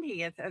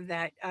 20th of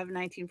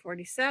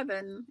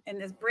 1947, in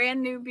this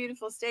brand new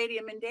beautiful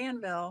stadium in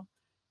Danville,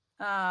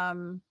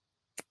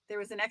 there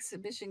was an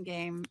exhibition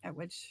game at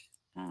which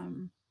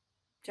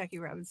Jackie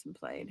Robinson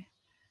played.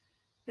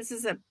 This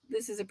is a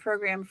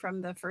program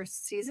from the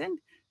first season.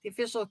 The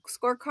official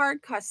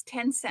scorecard costs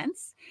 10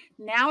 cents.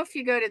 Now, if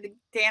you go to the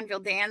Danville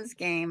Dans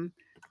game,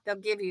 they'll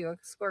give you a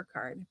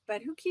scorecard.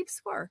 But who keeps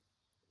score?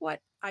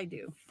 What I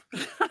do.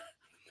 This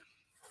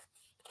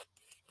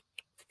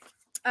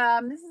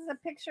is a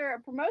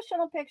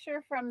promotional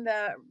picture from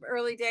the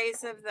early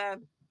days of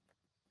the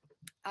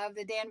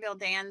Danville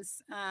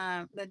Dans,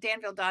 the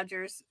Danville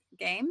Dodgers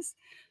games.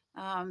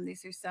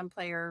 These are some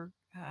player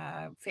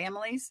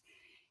families,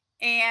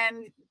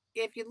 and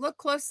if you look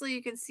closely,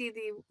 you can see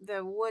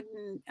the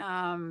wooden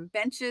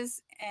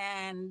benches,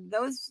 and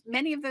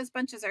many of those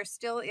benches are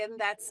still in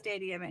that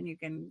stadium, and you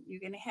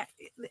can have.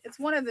 It's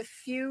one of the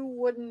few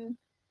wooden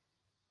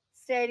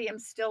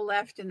stadiums still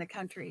left in the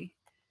country.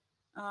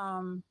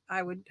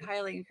 I would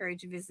highly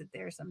encourage you to visit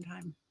there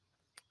sometime.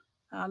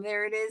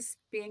 There it is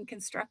being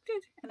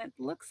constructed, and it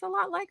looks a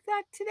lot like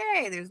that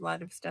today. There's a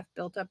lot of stuff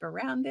built up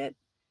around it.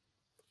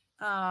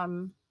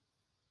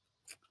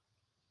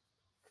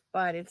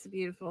 But it's a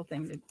beautiful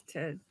thing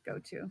to go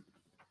to.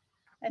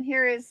 And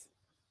here is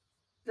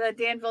the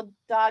Danville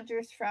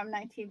Dodgers from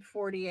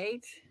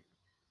 1948.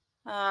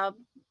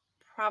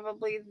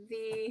 Probably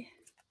the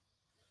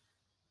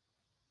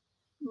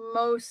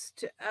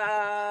most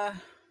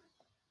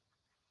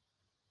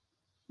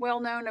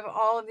well-known of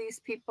all of these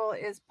people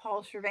is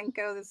Paul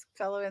Shirvenko, this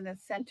fellow in the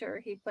center.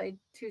 He played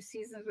 2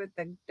 seasons with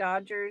the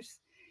Dodgers.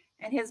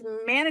 And his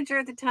manager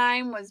at the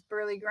time was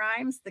Burley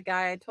Grimes, the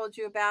guy I told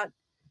you about,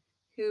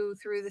 who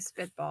threw the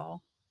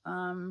spitball.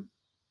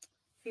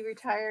 He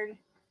retired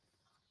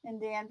in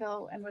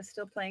Danville and was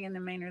still playing in the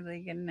minor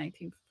league in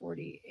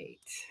 1948.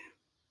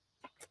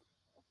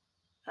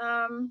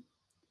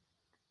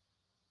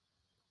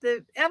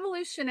 The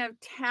evolution of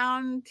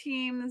town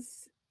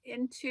teams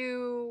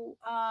into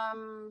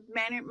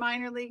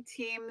minor league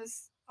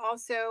teams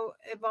also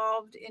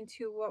evolved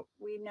into what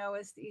we know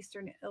as the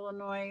Eastern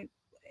Illinois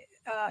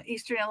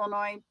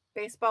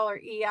Baseball, or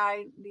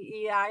EI,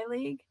 the EI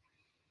League.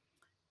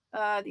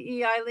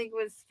 The EI League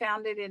was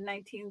founded in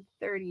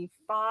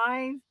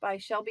 1935 by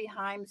Shelby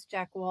Himes,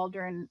 Jack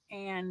Waldron,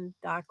 and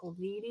Doc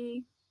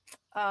Leviti.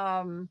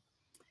 And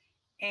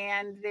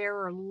there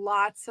were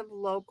lots of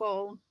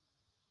local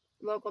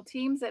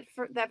teams.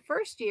 That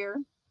first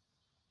year,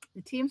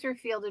 the teams were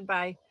fielded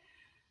by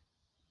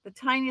the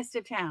tiniest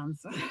of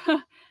towns: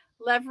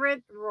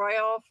 Leverett,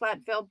 Royal,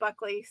 Flatville,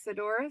 Buckley,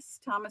 Sadorus,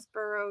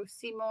 Thomasboro,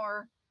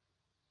 Seymour,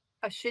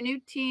 a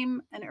Chanute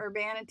team, an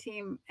Urbana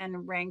team,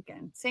 and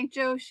Rankin. St.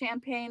 Joe,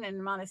 Champaign,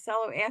 and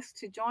Monticello asked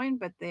to join,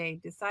 but they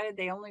decided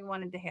they only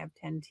wanted to have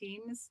 10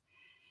 teams.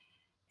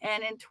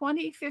 And in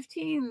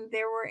 2015,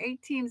 there were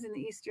 8 teams in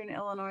the Eastern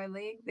Illinois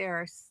League.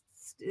 It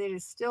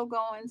is still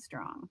going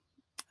strong.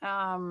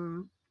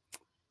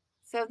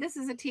 So this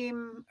is a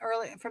team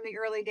from the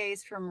early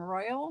days from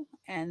Royal,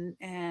 and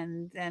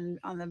then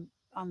on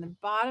the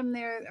bottom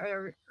there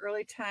are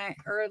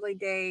early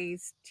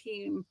days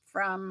team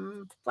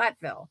from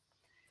Flatville.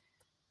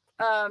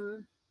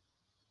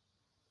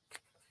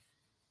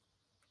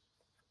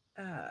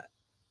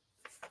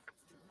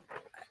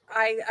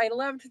 I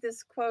loved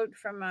this quote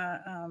from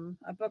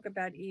a book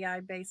about EI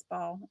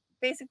baseball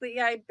basically,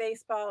 EI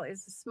baseball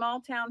is a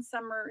small town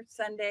summer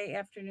Sunday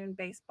afternoon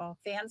baseball.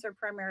 Fans are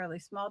primarily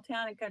small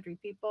town and country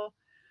people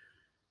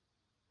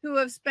who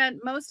have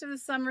spent most of the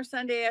summer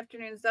Sunday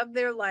afternoons of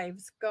their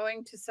lives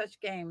going to such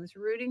games,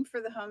 rooting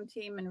for the home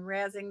team and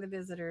razzing the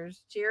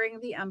visitors, jeering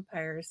the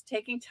umpires,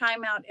 taking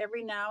time out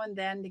every now and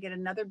then to get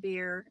another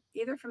beer,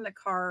 either from the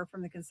car or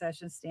from the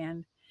concession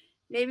stand,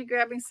 maybe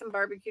grabbing some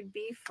barbecued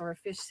beef or a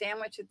fish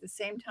sandwich at the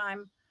same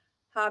time,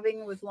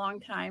 hobnobbing with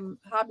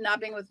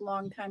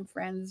longtime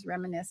friends,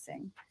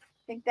 reminiscing.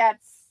 I think that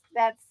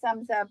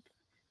sums up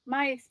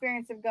my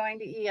experience of going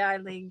to EI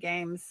League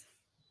games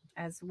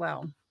as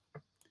well.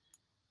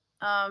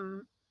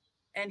 And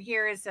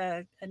here is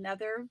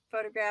another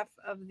photograph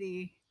of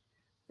the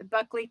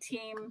Buckley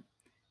team.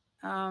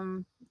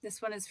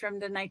 This one is from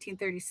the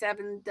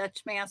 1937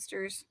 Dutch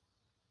Masters,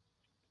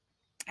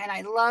 and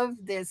I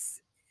love this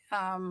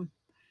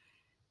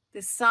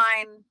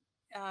sign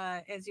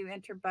as you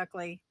enter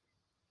Buckley.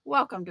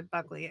 Welcome to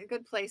Buckley, a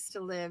good place to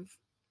live,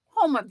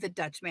 home of the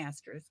Dutch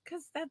Masters,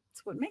 because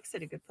that's what makes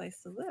it a good place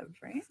to live,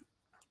 right?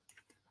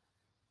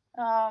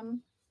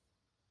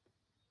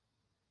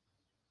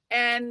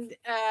 And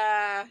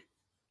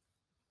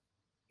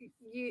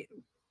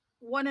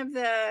one of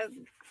the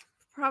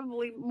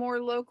probably more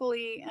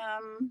locally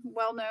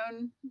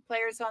well-known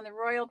players on the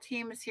Royal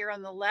team is here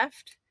on the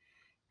left,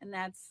 and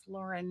that's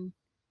Lauren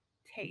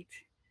Tate,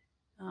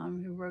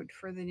 who wrote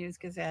for the News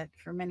Gazette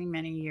for many,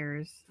 many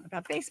years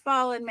about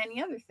baseball and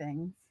many other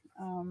things.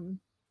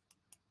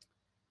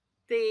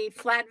 The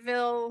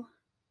Flatville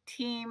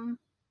team,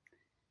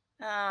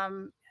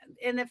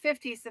 in the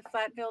 50s, the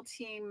Flatville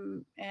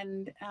team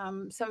and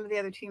some of the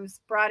other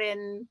teams brought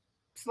in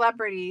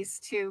celebrities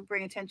to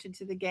bring attention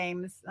to the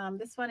games.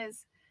 This one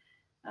is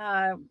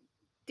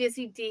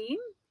Dizzy Dean,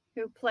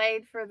 who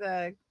played for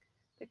the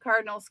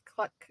Cardinals,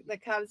 the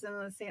Cubs, and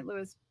the St.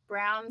 Louis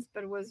Browns,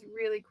 but was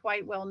really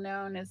quite well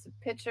known as a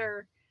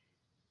pitcher.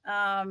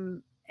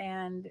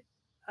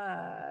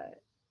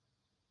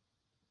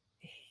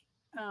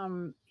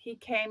 He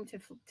came to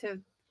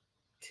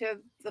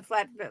the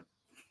Flatville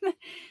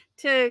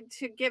to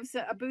give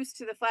a boost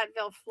to the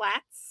Flatville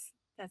Flats.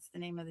 That's the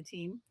name of the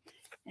team,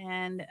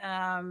 and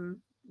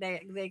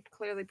they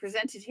clearly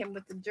presented him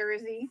with the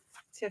jersey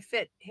to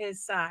fit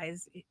his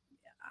size.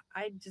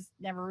 I just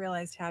never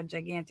realized how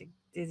gigantic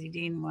Dizzy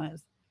Dean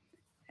was.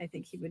 I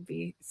think he would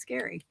be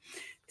scary.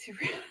 In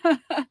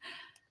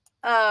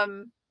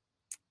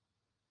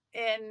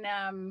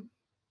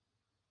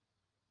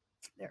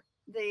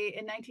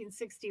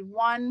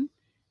 1961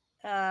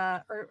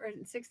 or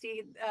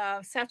 60,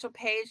 Satchel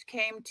Paige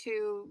came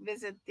to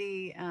visit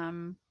the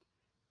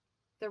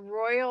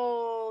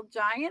Royal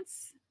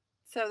Giants,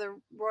 so the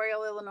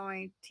Royal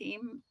Illinois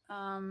team,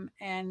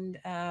 and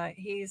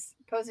he's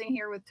posing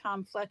here with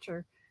Tom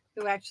Fletcher,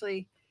 who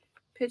actually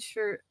pitched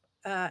for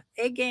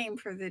a game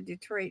for the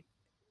Detroit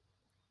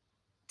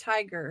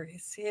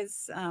Tigers.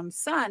 His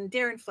son,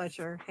 Darren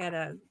Fletcher, had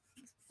a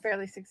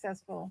fairly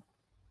successful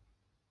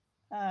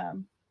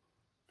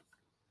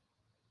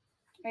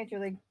major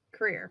league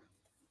career.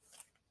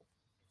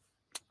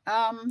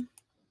 The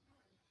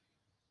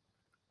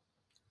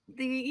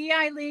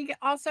EI League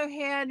also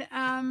had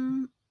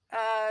a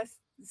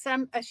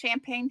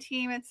Champaign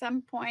team at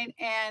some point,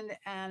 and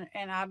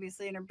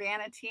obviously an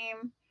Urbana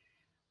team.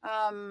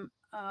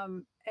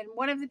 And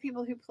one of the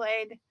people who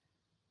played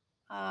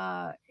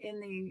in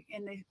the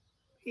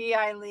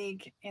EI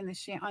League on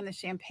the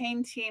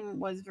Champaign team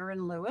was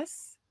Vern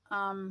Lewis,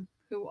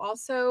 who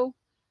also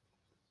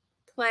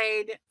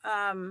played.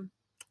 Vern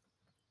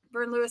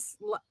Lewis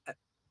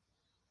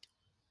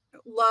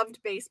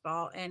loved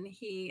baseball, and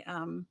he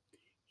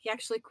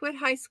actually quit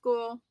high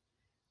school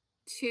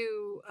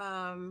to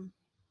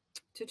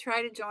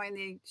try to join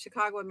the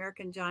Chicago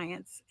American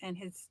Giants, and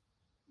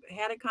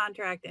had a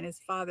contract, and his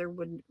father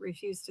would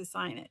refuse to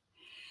sign it.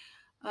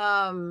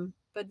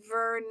 But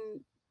Vern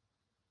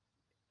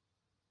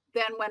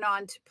then went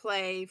on to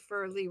play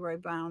for Leroy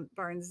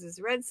Barnes's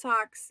Red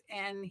Sox,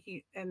 and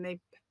they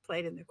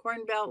played in the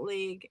Corn Belt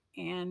League.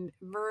 And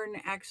Vern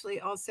actually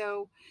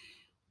also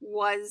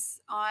was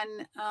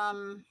on,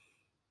 I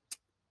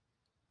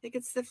think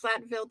it's the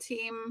Flatville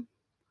team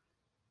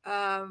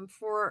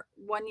for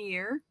 1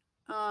 year.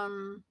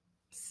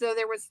 So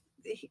there was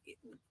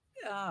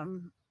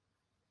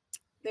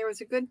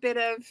a good bit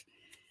of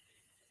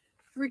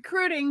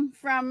recruiting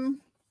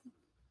from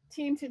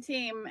team to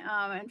team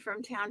and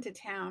from town to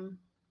town.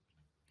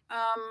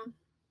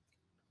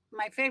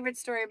 My favorite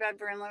story about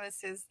Vern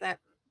Lewis is that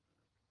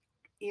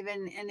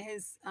even in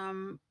his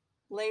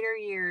later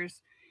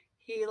years,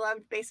 he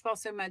loved baseball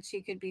so much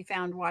he could be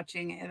found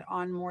watching it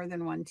on more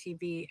than one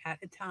TV at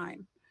a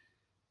time.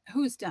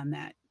 Who's done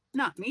that?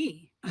 Not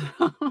me.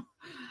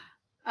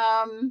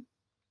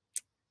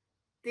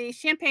 The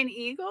Champaign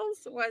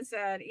Eagles was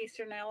an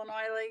Eastern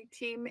Illinois League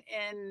team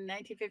in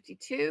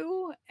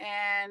 1952,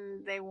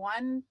 and they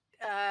won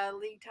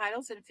league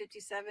titles in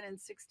 57 and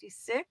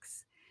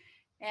 66.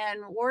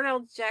 And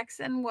Wardell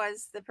Jackson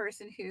was the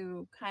person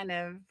who kind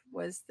of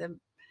was the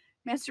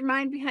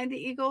mastermind behind the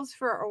Eagles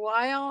for a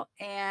while,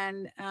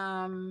 and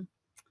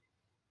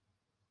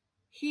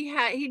he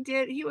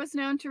was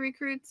known to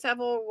recruit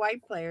several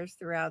white players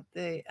throughout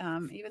the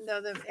even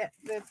though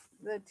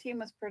the team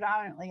was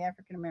predominantly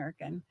African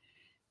American.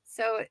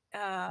 So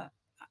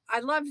I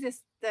love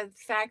the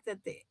fact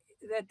that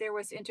there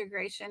was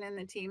integration in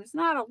the teams,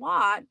 not a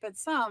lot, but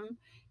some,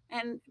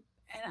 and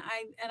and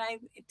I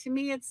to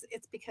me it's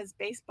because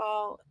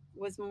baseball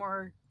was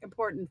more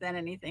important than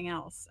anything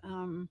else,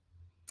 and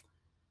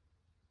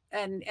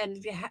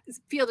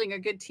fielding a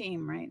good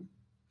team, right?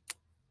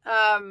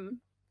 Um,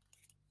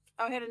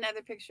 I had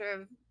another picture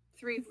of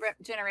three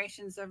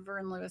generations of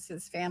Vern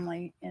Lewis's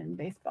family in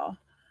baseball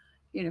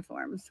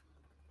uniforms.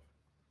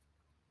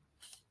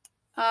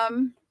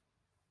 Um,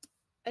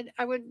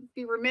 I would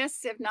be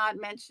remiss if not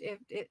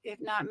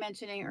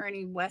mentioning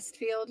Ernie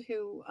Westfield,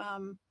 who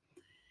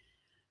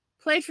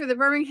played for the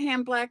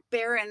Birmingham Black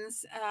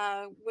Barons,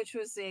 which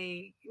was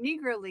a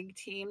Negro League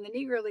team. The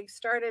Negro League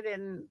started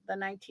in the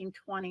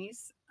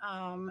 1920s.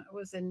 It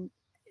was an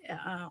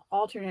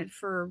alternate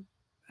for,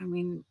 I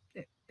mean,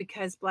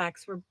 because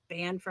blacks were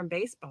banned from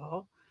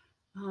baseball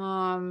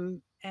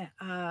in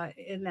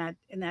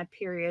that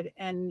period,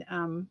 and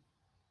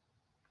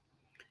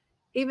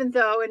even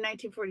though in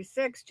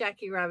 1946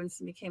 Jackie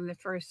Robinson became the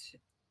first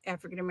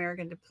African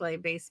American to play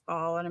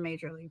baseball on a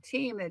major league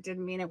team, that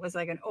didn't mean it was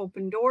like an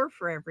open door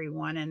for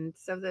everyone. And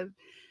so the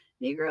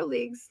Negro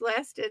Leagues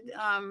lasted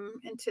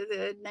into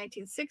the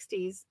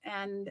 1960s,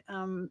 and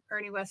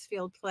Ernie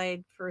Westfield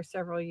played for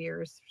several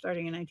years,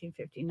 starting in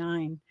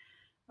 1959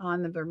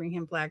 on the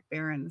Birmingham Black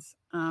Barons.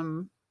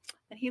 And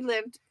he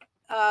lived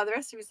the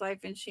rest of his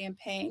life in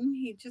Champaign.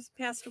 He just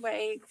passed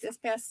away this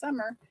past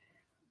summer,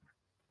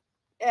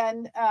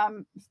 and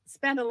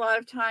spent a lot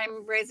of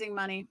time raising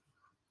money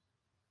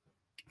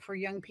for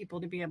young people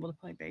to be able to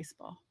play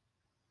baseball.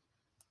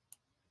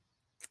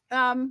 What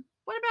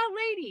about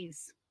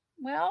ladies?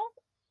 Well,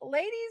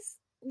 ladies,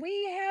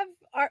 we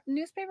have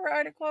newspaper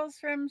articles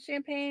from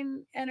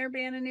Champaign and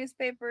Urbana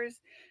newspapers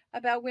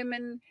about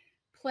women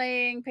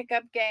playing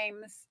pickup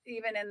games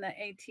even in the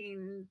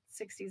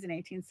 1860s and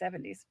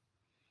 1870s.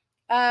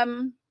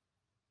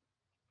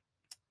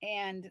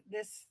 And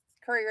this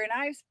Courier and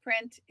Ives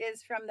print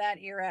is from that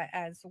era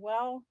as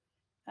well.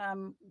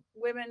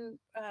 Women,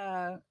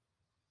 the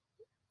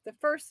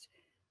first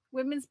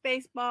women's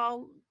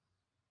baseball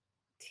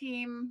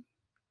team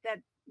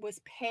that was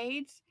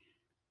paid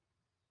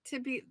to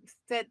be,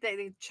 that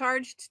they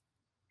charged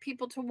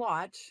people to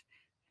watch,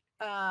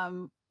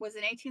 was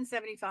in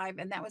 1875,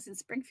 and that was in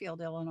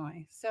Springfield,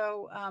 Illinois.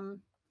 So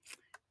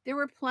there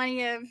were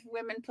plenty of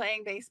women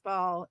playing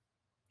baseball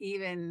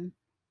even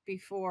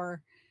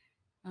before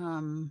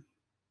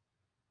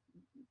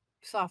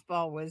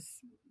softball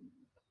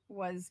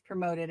was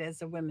promoted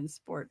as a women's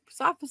sport.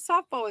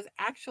 Softball was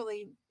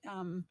actually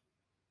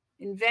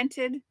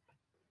invented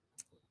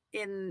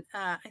in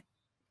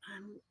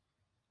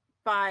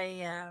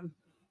by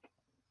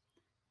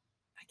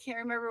I can't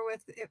remember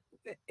with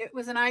it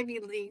was an Ivy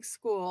League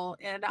school,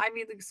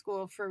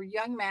 for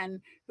young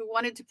men who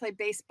wanted to play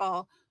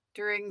baseball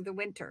during the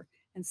winter,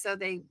 and so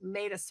they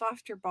made a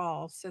softer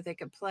ball so they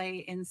could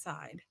play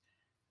inside.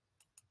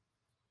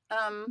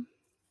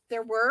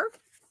 There were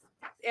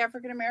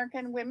African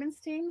American women's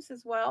teams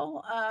as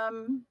well.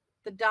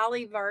 The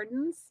Dolly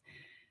Vardens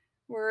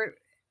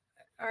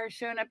are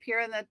shown up here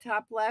in the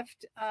top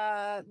left.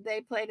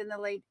 They played in the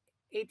late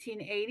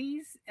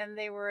 1880s, and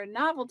they were a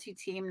novelty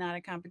team, not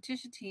a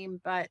competition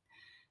team, but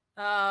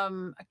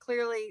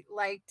clearly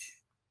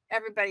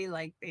everybody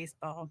liked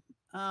baseball.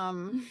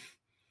 In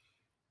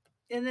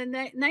the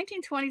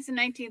 1920s and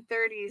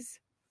 1930s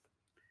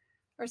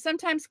are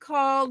sometimes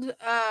called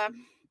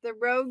the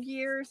rogue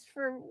years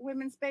for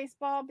women's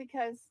baseball,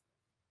 because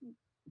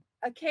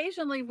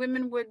occasionally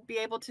women would be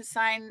able to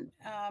sign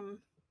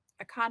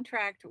a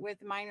contract with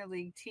a minor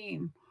league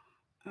team.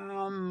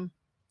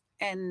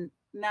 And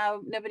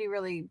now nobody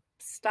really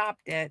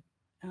stopped it.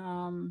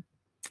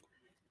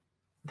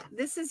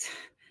 This is,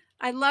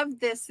 I love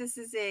this. This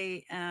is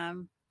a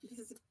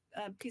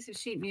piece of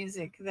sheet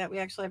music that we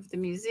actually have at the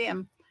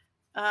museum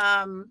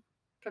from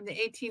the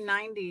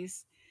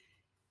 1890s,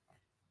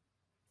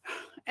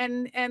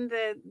 and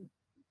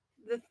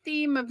the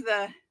theme of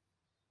the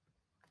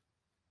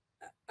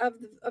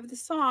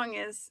song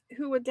is,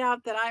 "Who would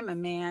doubt that I'm a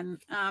man?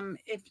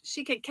 If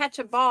she could catch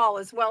a ball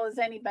as well as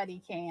anybody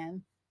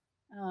can,"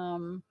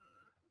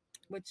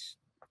 which,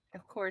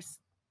 of course,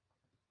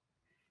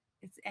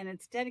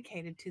 it's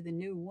dedicated to the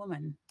new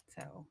woman.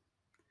 So,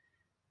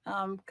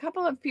 a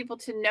couple of people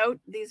to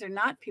note. These are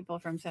not people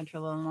from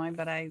Central Illinois,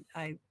 but I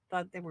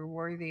thought they were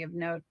worthy of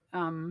note.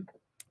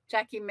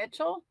 Jackie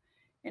Mitchell,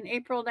 in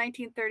April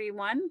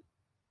 1931.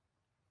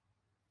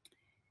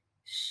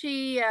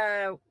 She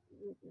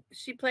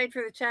played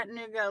for the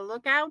Chattanooga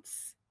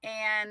Lookouts,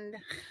 and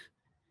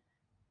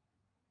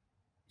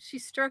she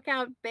struck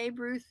out Babe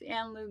Ruth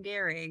and Lou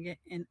Gehrig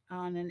in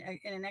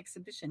an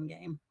exhibition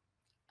game.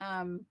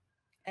 And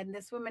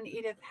this woman,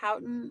 Edith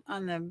Houghton,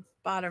 on the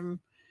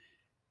bottom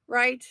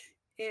right,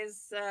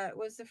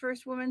 was the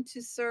first woman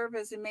to serve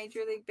as a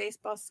Major League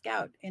Baseball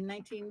scout in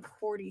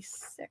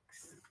 1946.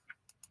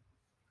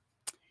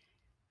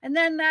 And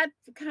then that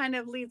kind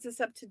of leads us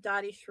up to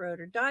Dottie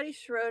Schroeder. Dottie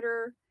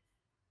Schroeder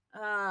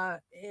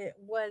it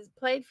was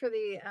played for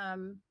the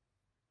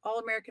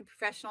All-American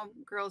Professional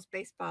Girls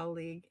Baseball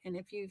League. And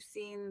if you've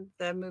seen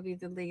the movie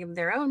The League of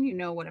Their Own, you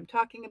know what I'm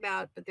talking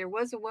about. But there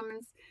was a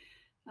women's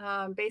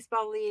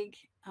baseball league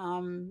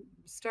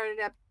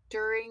started up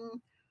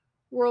during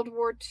World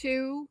War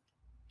II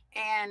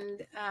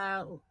and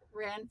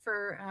ran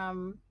for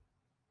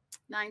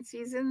 9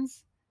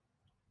 seasons.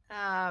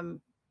 And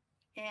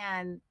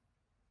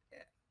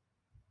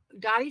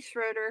Dottie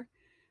Schroeder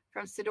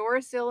from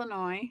Sedoris,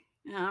 Illinois,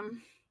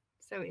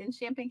 so in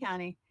Champaign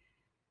County.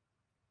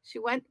 She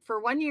went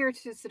for 1 year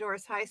to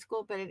Sedoris High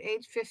School, but at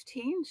age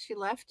 15, she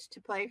left to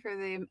play for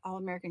the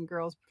All-American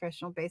Girls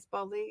Professional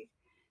Baseball League.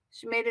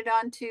 She made it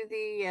onto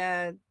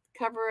the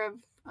cover of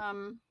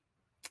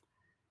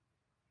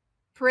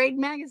Parade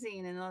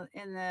magazine in the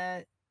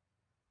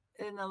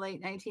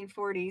late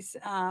 1940s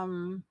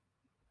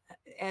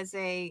as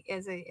the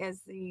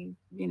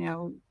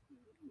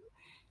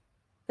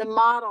the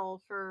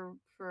model for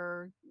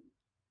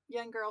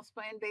young girls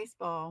playing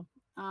baseball.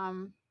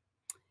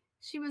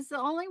 She was the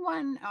only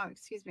one. Oh,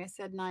 excuse me, I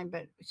said 9,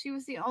 but she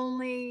was the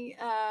only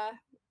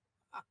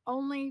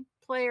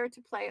player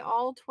to play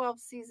all 12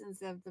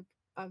 seasons of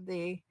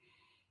the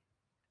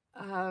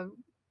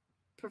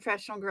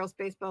Professional Girls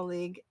Baseball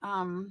League.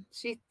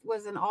 She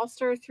was an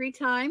all-star 3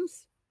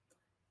 times.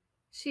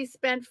 She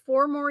spent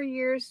 4 more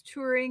years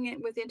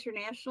touring with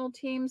international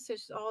teams. So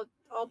she's all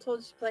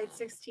told, she played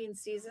 16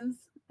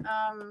 seasons.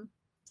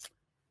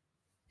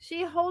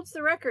 She holds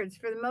the records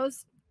for the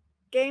most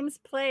games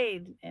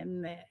played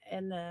in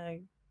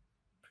the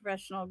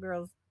Professional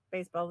Girls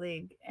Baseball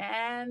League,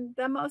 and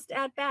the most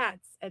at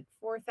bats at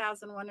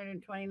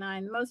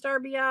 4,129, the most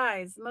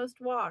RBIs, the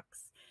most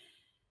walks,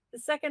 the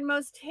second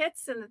most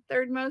hits, and the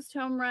third most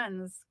home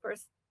runs. Of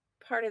course,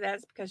 part of that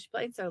is because she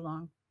played so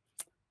long.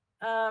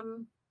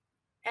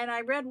 And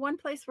I read one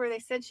place where they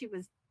said she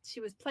was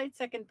played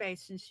second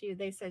base, and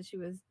they said she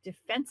was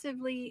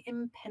defensively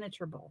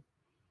impenetrable.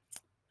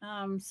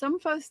 Some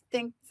folks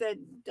think that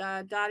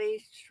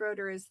Dottie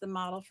Schroeder is the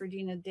model for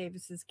Gina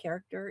Davis's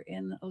character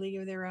in A League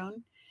of Their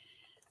Own.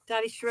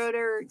 Dottie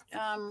Schroeder,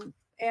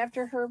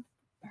 after her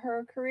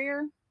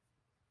career,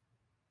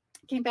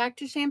 came back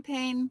to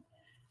Champaign,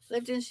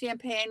 lived in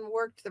Champaign,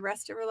 worked the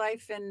rest of her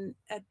life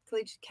at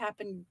Collegiate Cap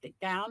and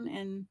Gown,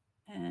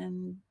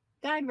 and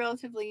died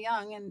relatively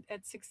young and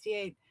at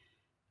 68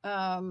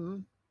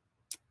 in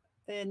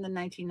the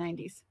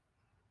 1990s.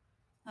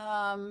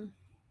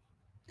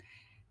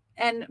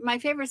 And my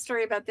favorite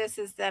story about this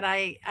is that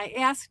I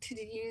asked to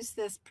use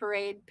this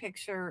parade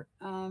picture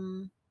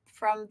from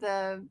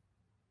the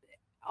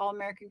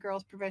All-American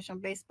Girls Professional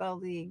Baseball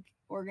League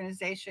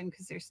organization,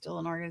 because they're still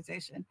an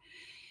organization.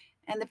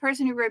 And the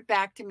person who wrote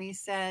back to me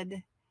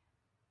said,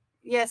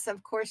 yes,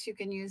 of course you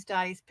can use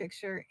Dottie's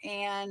picture.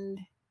 And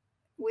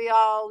we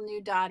all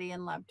knew Dottie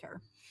and loved her.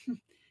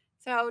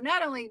 So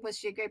not only was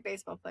she a great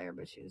baseball player,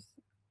 but she was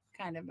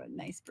kind of a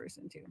nice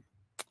person too.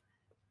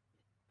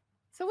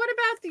 So what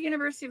about the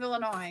University of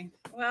Illinois?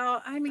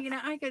 Well, I mean,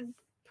 I could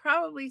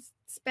probably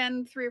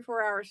spend 3 or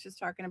 4 hours just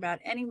talking about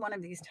any one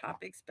of these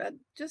topics, but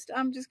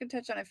I'm just going to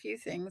touch on a few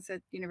things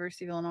at the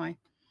University of Illinois.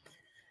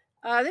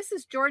 This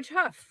is George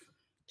Huff.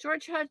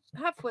 George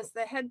Huff was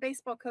the head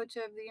baseball coach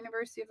of the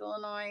University of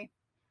Illinois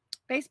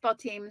baseball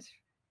teams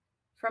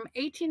from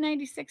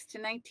 1896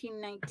 to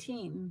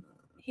 1919.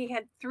 He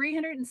had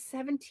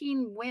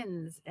 317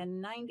 wins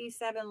and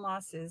 97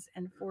 losses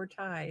and 4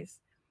 ties.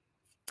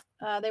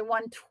 They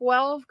won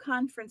 12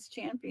 conference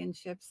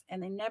championships,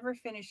 and they never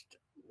finished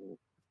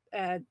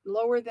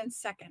lower than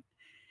second.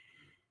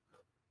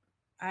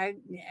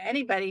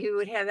 Anybody who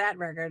would have that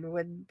record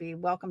would be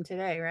welcome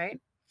today,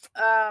 right?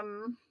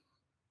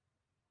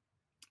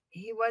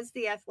 He was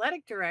the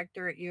athletic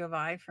director at U of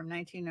I from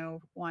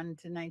 1901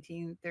 to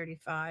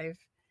 1935.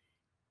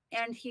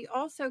 And he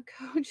also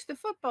coached the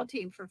football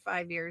team for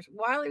 5 years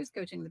while he was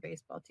coaching the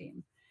baseball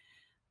team.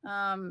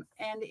 And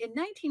in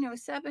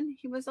 1907,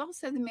 he was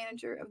also the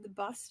manager of the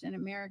Boston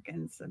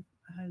Americans.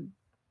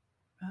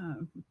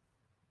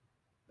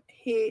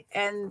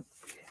 And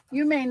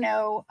you may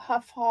know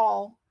Huff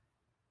Hall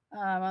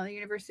on the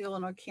University of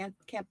Illinois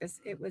campus.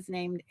 It was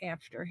named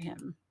after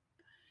him.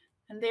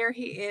 And there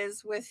he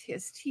is with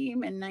his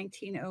team in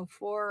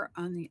 1904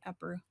 on the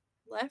upper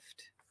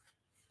left.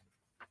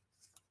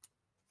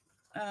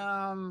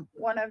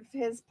 One of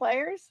his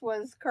players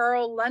was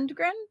Carl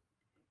Lundgren,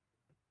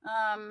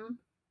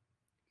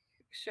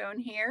 shown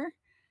here,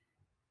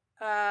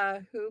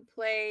 who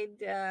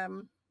played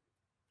 8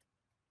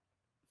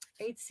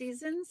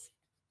 seasons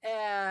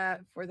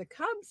for the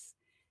Cubs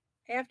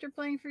after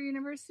playing for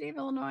University of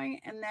Illinois,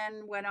 and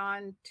then went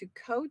on to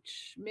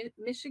coach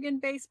Michigan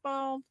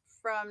baseball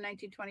from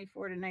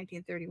 1924 to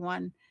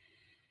 1931,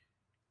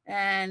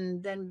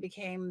 and then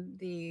became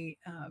the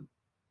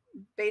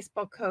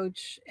baseball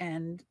coach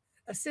and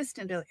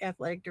assistant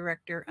athletic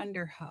director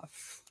under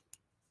Huff.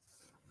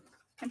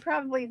 And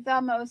probably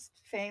the most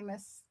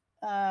famous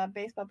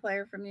baseball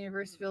player from the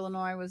University of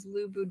Illinois was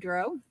Lou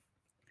Boudreau,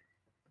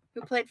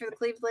 who played for the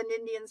Cleveland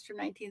Indians from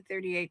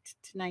 1938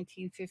 to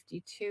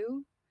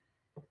 1952.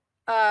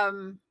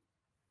 Um,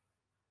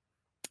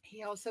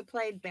 he also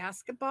played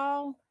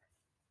basketball,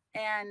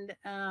 and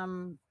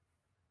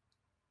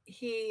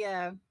he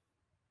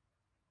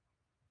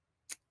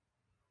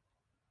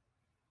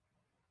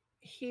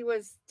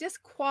was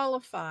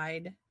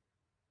disqualified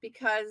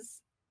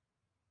because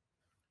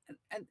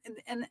and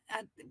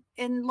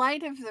in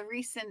light of the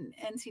recent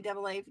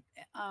NCAA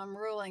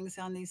rulings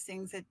on these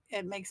things,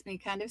 it makes me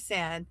kind of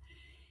sad.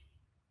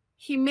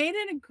 He made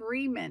an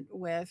agreement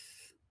with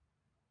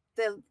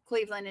the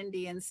Cleveland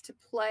Indians to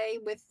play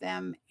with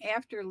them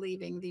after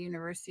leaving the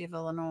University of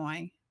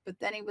Illinois, but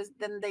then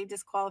they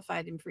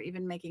disqualified him for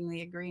even making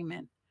the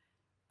agreement.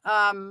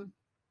 So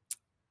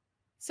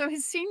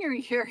his senior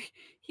year,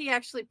 he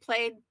actually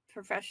played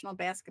professional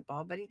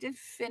basketball, but he did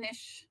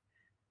finish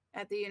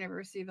at the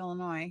University of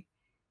Illinois.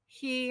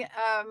 He in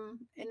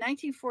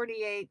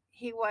 1948,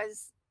 he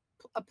was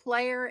a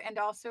player and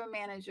also a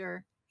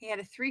manager. He had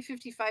a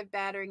 355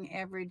 battering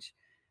average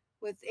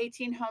with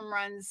 18 home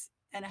runs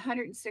and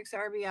 106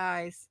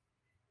 RBIs,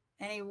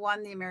 and he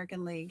won the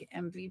American League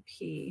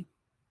MVP.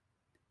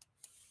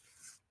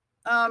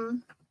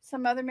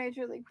 Some other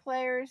major league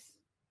players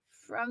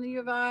from the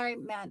U of I: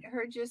 Matt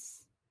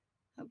Hergis,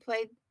 who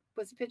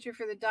was a pitcher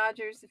for the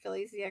Dodgers, the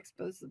Phillies, the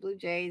Expos, the Blue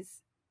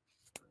Jays.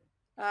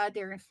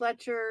 Darren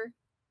Fletcher,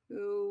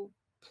 who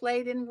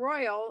played in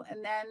Royal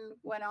and then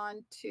went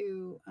on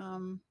to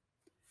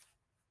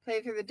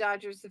play for the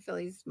Dodgers, the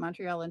Phillies,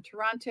 Montreal, and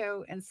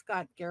Toronto. And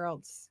Scott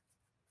Geraltz,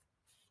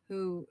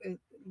 who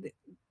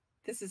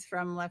this is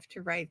from left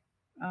to right,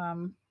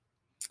 who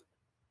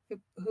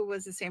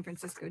was the San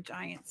Francisco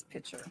Giants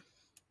pitcher.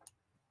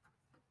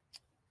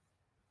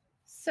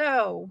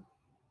 So,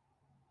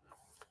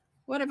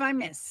 what have I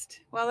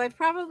missed? Well, I've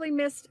probably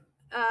missed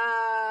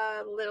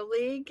Little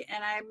League,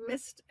 and I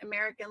missed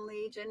American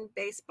Legion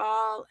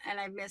baseball, and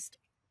I've missed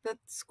the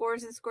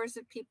scores and scores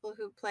of people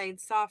who played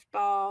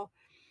softball,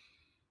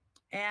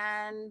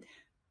 and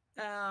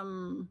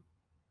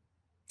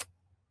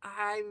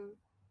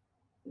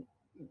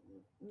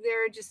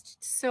there are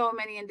just so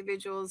many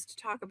individuals to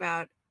talk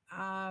about.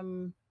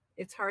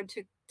 It's hard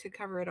to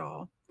cover it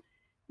all.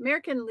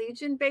 American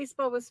Legion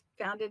baseball was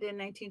founded in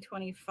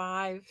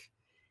 1925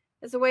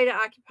 as a way to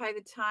occupy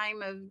the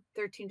time of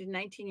 13 to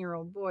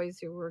 19-year-old boys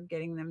who were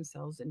getting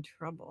themselves in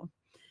trouble.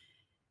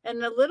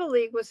 And the Little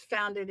League was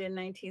founded in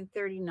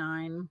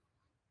 1939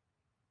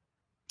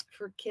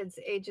 for kids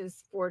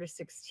ages 4 to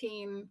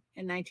 16. In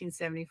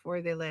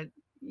 1974, they let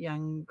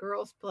young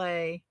girls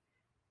play.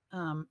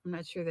 I'm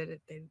not sure that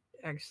they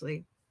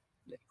actually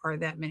are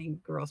that many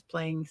girls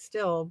playing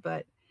still,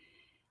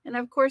 and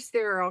of course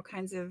there are all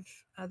kinds of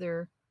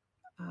other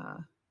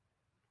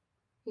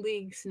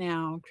leagues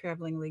now,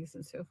 traveling leagues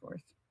and so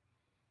forth.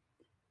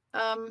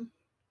 But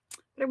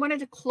I wanted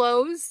to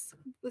close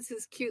with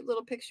this cute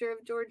little picture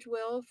of George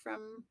Will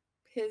from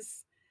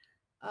his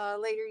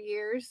later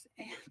years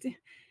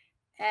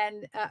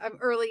and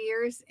early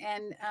years,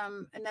 and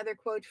another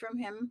quote from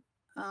him,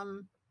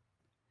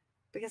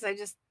 because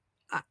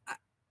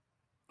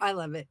I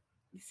love it.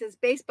 He says,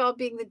 "Baseball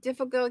being the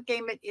difficult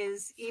game it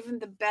is, even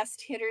the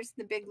best hitters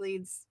in the big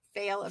leagues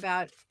fail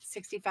about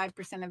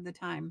 65% of the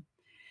time.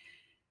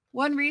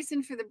 One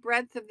reason for the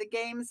breadth of the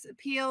game's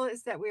appeal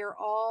is that we are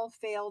all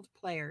failed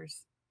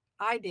players.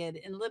 I did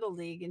in Little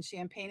League in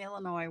Champaign,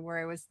 Illinois, where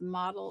I was the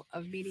model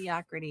of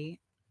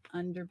mediocrity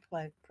under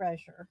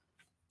pressure."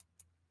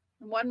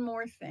 One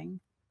more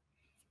thing.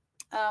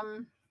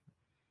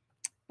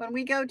 When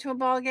we go to a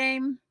ball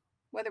game,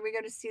 whether we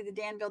go to see the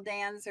Danville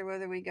Dans or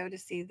whether we go to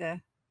see a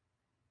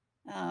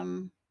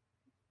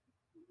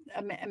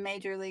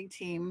major league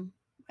team,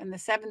 in the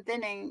seventh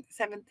inning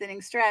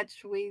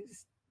stretch, we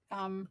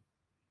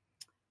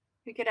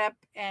get up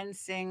and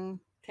sing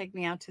 "Take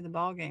Me Out to the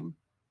Ball Game."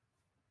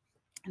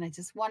 And I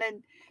just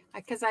wanted,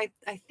 because I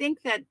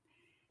think that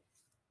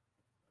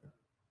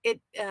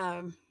it,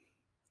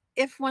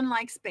 if one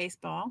likes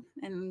baseball,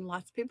 and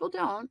lots of people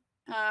don't,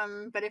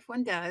 but if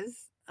one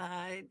does,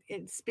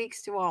 it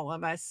speaks to all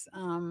of us.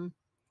 The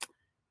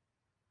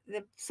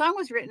song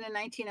was written in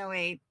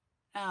 1908,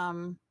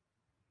 and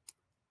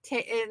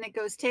it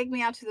goes, "Take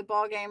me out to the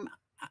ball game.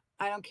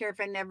 I don't care if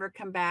I never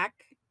come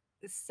back."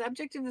 The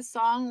subject of the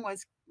song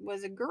was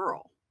a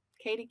girl,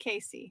 Katie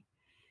Casey.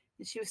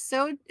 And she was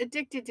so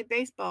addicted to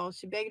baseball,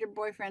 she begged her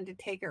boyfriend to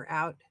take her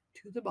out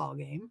to the ball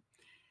game.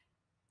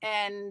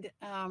 And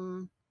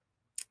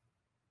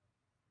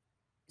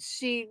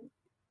she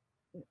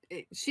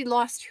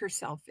lost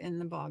herself in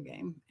the ball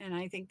game. And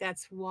I think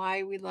that's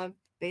why we love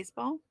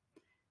baseball.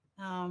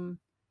 And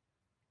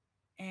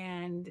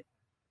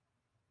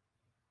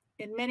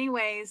in many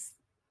ways,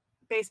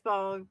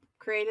 baseball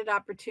created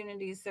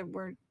opportunities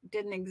that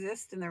didn't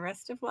exist in the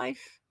rest of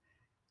life.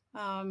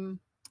 And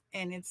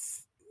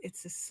it's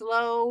a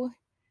slow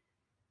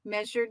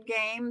measured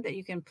game that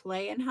you can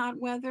play in hot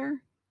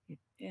weather.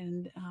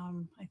 And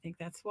I think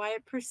that's why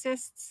it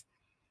persists.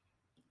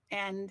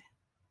 And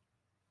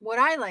what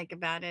I like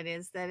about it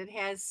is that it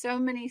has so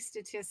many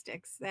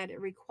statistics that it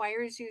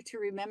requires you to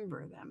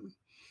remember them.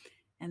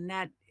 And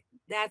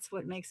that's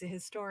what makes a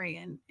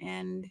historian.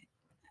 And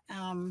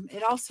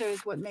it also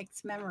is what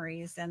makes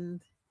memories.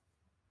 And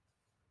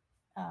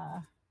uh,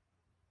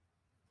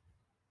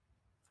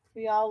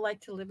 we all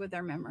like to live with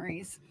our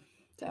memories.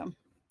 So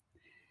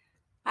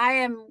I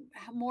am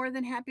more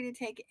than happy to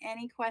take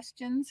any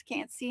questions.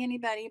 Can't see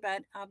anybody,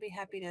 but I'll be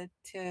happy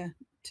to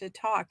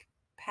talk.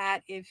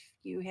 Pat, if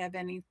you have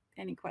any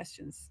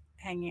questions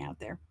hanging out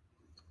there.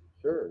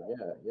 Sure.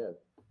 Yeah. Yeah.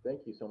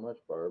 Thank you so much,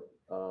 Barb.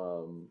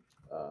 Uh,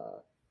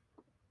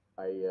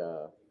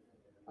 I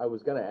I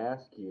was gonna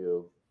ask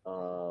you.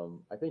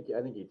 I think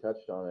you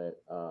touched on it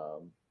a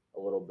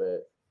little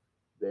bit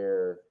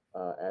there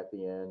at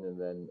the end, and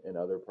then in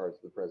other parts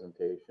of the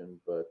presentation.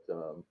 But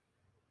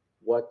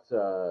what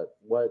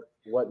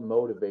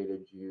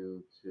motivated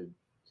you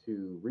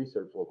to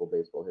research local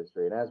baseball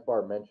history? And as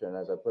Barb mentioned,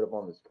 as I put up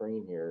on the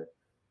screen here,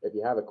 if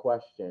you have a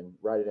question,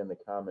 write it in the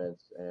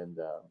comments, and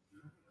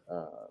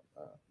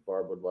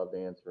Barb would love to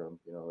answer them.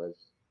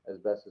 As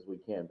best as we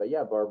can. But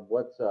yeah, Barb,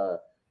 what's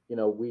you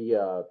know we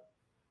have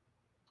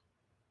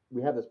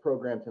this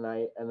program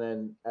tonight, and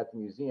then at the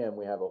museum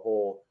we have a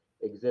whole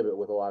exhibit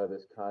with a lot of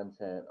this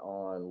content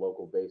on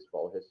local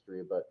baseball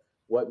history. But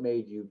what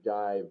made you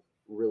dive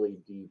really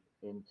deep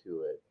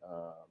into it?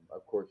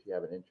 Of course, you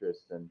have an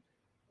interest in,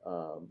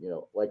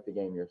 like the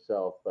game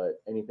yourself,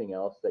 but anything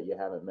else that you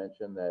haven't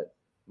mentioned that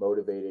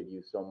motivated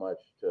you so much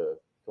to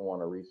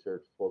want to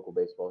research local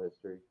baseball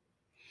history?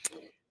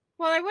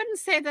 Well, I wouldn't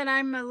say that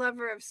I'm a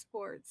lover of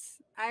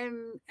sports. I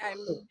don't, I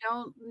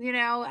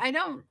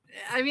don't.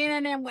 I mean,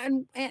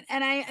 and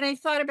I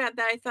thought about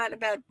that. I thought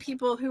about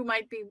people who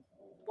might be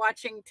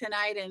watching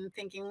tonight and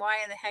thinking, why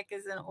in the heck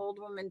is an old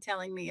woman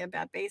telling me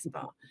about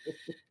baseball?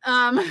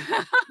 Um,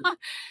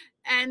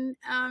 and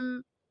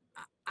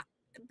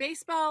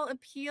baseball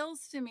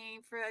appeals to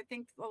me for, I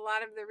think, a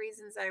lot of the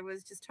reasons I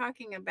was just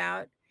talking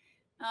about.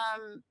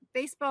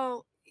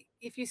 Baseball,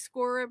 if you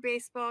score a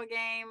baseball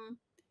game,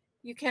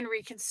 you can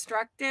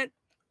reconstruct it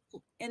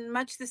in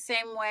much the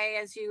same way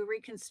as you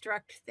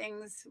reconstruct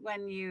things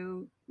when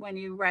you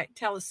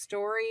tell a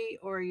story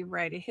or you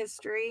write a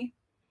history.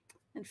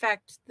 In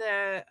fact,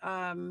 the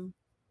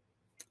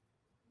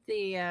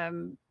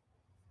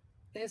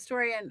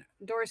historian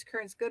Doris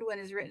Kearns Goodwin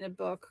has written a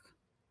book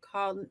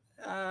called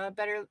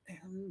Better.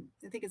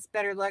 I think it's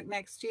Better Luck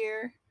Next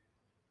Year,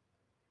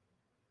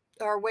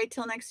 or Wait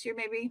Till Next Year,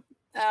 maybe.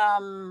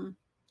 And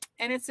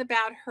it's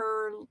about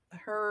her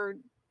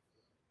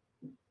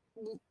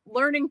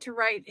learning to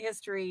write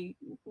history.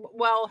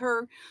 Well,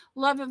 her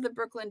love of the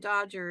Brooklyn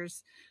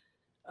Dodgers,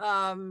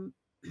 um,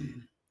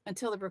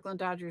 until the Brooklyn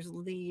Dodgers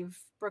leave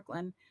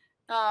Brooklyn,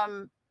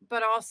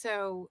 but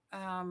also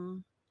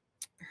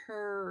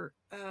her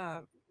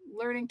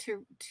learning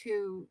to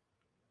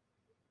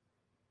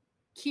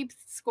keep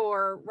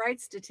score,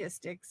 write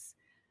statistics,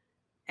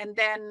 and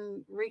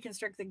then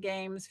reconstruct the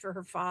games for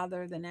her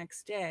father the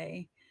next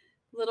day.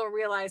 Little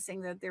realizing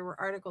that there were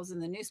articles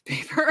in the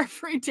newspaper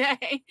every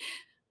day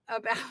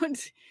about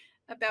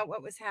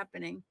what was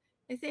happening.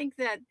 I think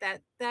that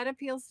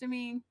appeals to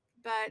me,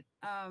 but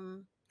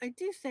I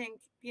do think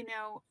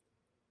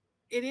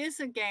it is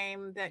a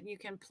game that you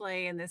can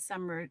play in the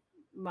summer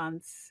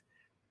months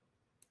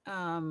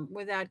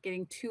without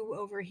getting too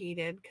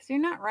overheated, because you're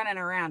not running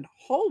around a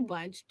whole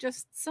bunch,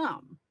 just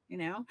some,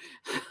 and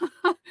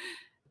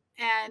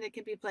it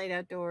can be played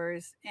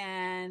outdoors.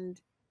 And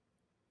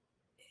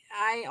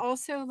I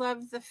also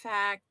love the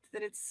fact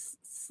that it's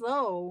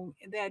slow,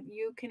 that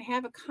you can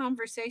have a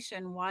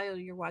conversation while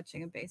you're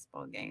watching a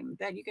baseball game,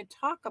 that you can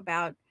talk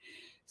about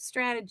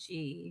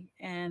strategy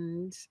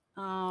and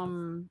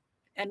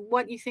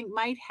what you think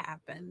might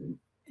happen.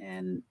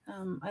 And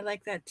I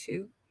like that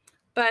too.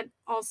 But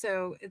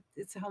also,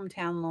 it's a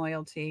hometown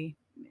loyalty.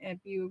 If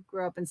you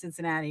grew up in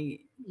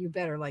Cincinnati, you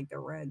better like the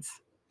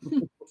Reds.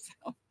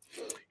 So,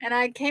 and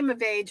I came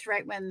of age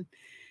right when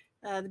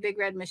the Big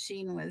Red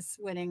Machine was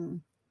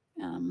winning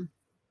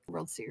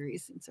World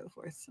Series and so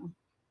forth. So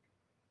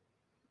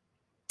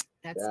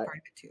that's Yeah, part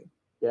of it too.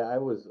 yeah. I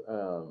was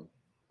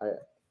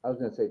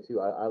gonna say too.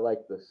 I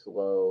like the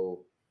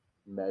slow,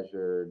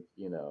 measured,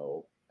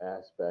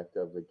 aspect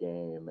of the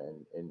game,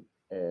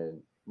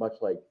 and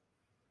much like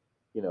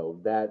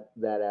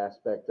that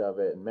aspect of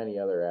it, and many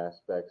other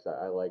aspects.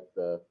 I like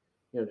the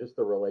just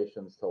the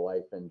relations to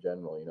life in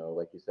general.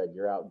 Like you said,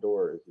 you're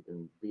outdoors. You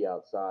can be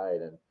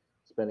outside and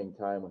spending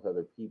time with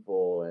other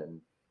people,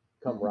 and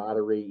Mm-hmm.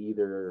 camaraderie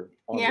either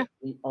on Yeah.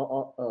 the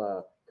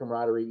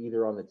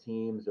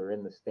teams or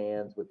in the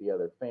stands with the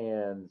other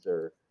fans,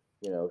 or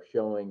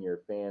showing your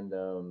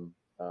fandom,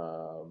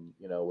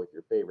 with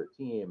your favorite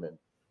team and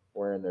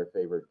wearing their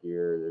favorite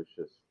gear. There's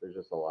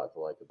just a lot to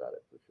like about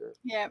it for sure.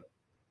 Yeah.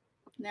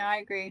 No, I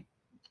agree.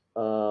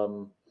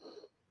 Um,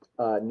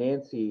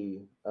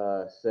 Nancy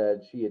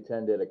said she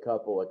attended a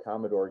couple of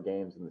Commodore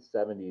games in the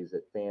 70s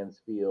at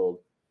Fans Field.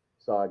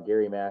 Saw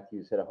Gary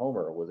Matthews hit a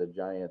homer. Was a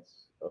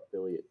Giants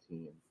affiliate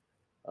team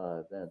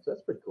then. So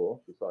that's pretty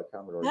cool. She saw a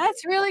Commodore game.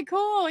 That's really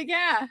cool.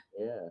 Yeah,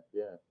 Yeah,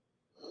 yeah.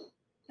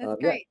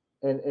 that's Yeah, great.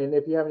 and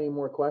if you have any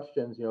more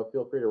questions,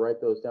 feel free to write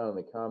those down in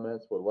the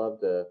comments. Would love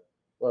to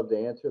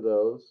answer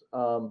those.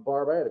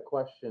 Barb, I had a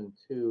question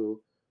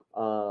too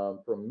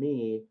from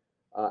me.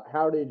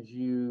 How did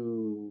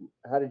you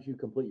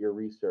complete your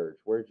research?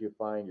 Where did you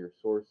find your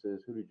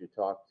sources? Who did you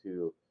talk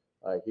to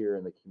here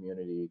in the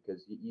community?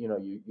 Because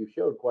you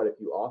showed quite a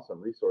few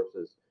awesome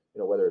resources.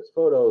 Whether it's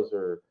photos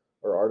or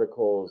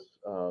articles.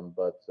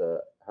 But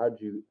how'd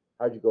you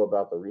go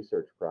about the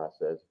research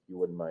process? If you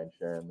wouldn't mind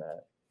sharing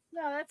that.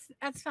 No,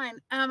 that's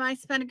fine. I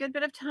spent a good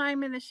bit of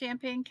time in the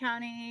Champaign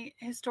County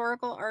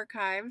Historical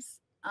Archives.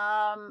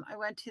 I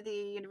went to the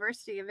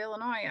University of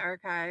Illinois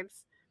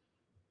Archives.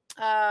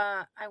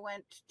 I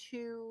went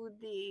to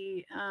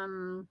the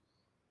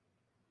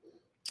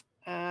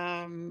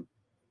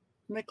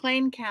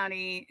McLean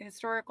County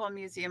Historical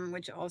Museum,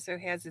 which also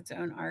has its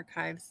own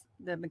archives.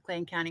 The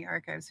McLean County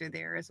Archives are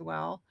there as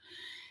well.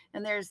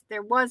 And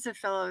there was a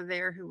fellow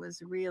there who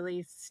was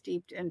really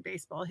steeped in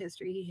baseball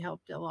history. He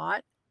helped a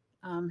lot.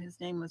 His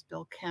name was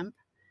Bill Kemp.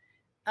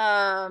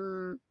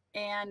 And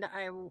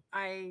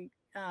I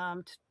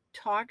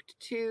talked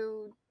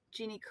to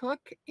Jeannie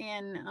Cook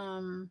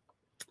in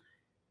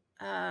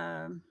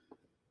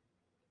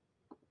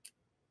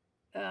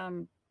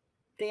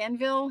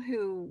Danville,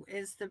 who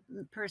is the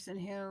person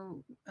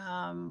who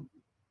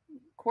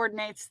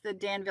coordinates the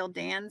Danville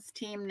Dans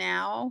team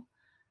now.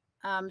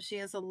 She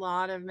has a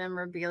lot of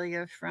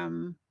memorabilia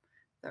from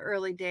the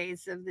early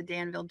days of the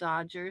Danville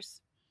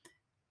Dodgers.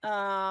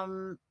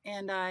 And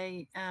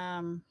I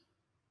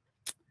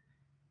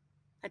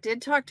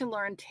did talk to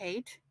Lauren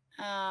Tate.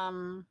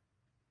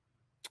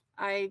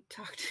 I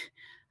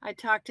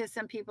talked to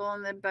some people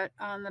on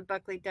the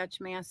Buckley Dutch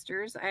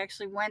Masters. I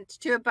actually went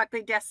to a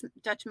Buckley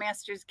Dutch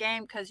Masters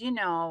game because you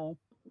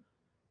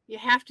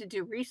have to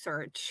do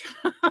research.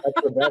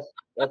 That's the best.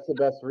 That's the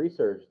best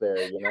research there.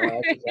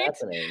 That's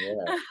what's happening.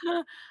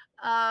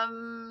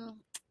 Yeah.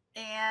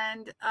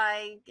 And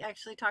I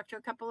actually talked to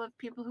a couple of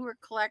people who were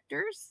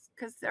collectors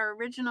because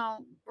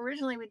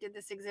originally we did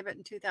this exhibit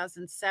in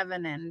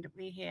 2007, and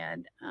we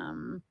had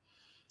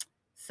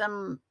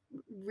some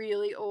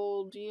really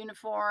old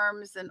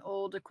uniforms and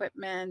old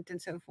equipment and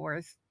so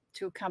forth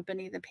to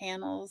accompany the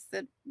panels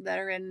that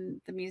are in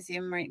the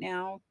museum right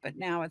now. But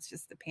now it's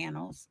just the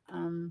panels.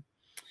 And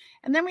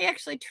then we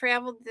actually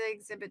traveled the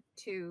exhibit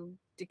to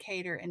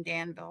Decatur and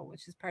Danville,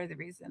 which is part of the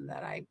reason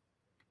that I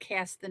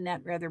cast the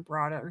net rather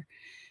broader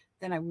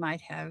than I might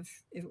have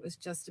if it was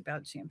just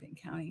about Champaign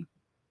County.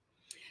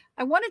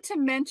 I wanted to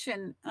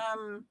mention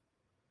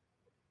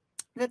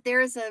that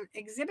there is an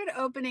exhibit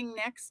opening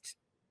next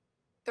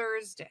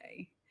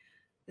Thursday,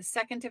 the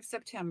 2nd of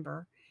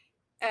September,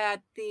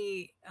 at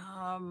the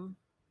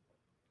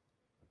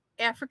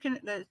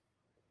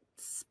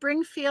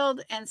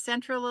Springfield and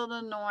Central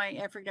Illinois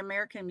African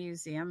American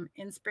Museum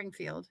in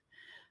Springfield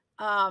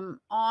on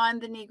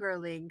the Negro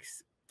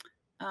Leagues.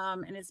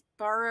 And it's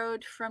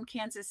borrowed from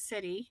Kansas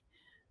City.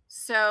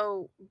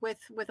 So with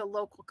a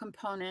local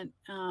component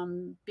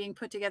being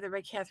put together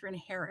by Catherine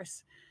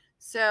Harris.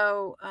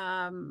 So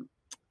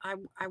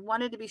I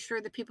wanted to be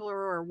sure that people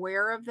are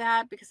aware of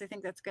that because I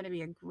think that's going to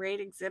be a great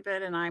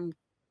exhibit, and I'm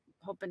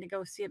hoping to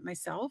go see it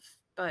myself.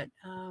 But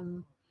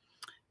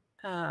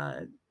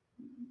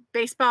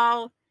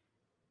baseball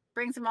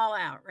brings them all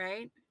out,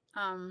 right?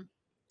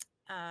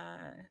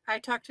 I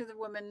talked to the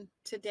woman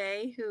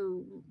today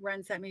who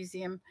runs that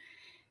museum,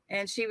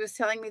 and she was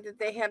telling me that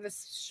they have a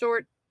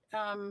short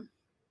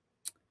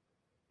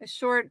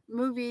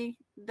movie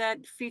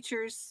that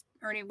features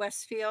Ernie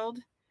Westfield,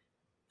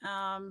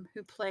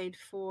 who played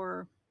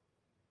for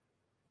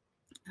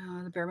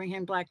the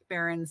Birmingham Black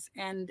Barons,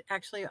 and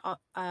actually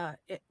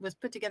it was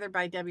put together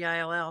by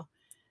WILL,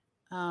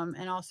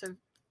 and also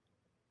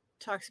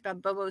talks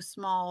about Bobo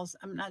Smalls.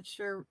 I'm not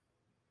sure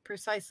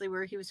precisely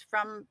where he was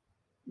from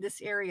this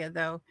area,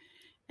 though,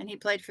 and he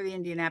played for the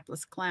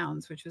Indianapolis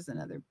Clowns, which was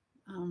another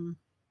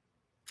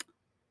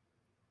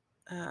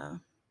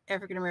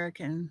African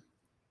American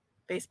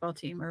baseball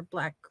team, or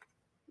black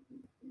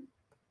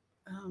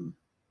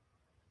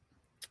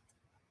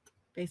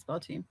baseball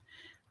team.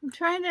 I'm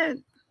trying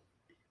to.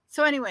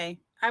 So anyway,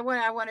 I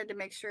wanted to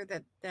make sure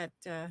that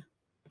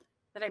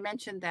I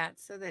mentioned that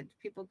so that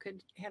people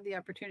could have the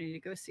opportunity to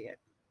go see it.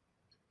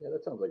 Yeah,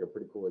 that sounds like a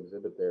pretty cool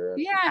exhibit there.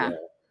 Yeah.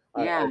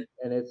 Yeah.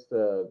 And it's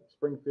the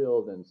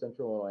Springfield and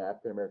Central Illinois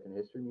African American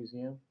History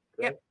Museum,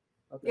 correct?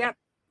 Yep. Okay. Yep.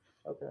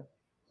 Okay.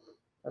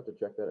 I have to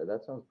check that out.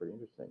 That sounds pretty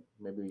interesting.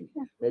 Maybe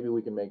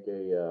we can make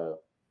a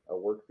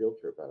work field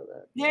trip out of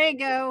that. There you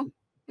go.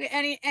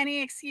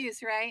 Any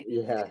excuse, right?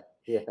 Yeah.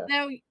 Yeah.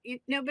 No,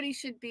 nobody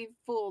should be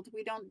fooled.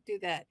 We don't do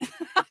that.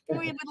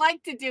 We would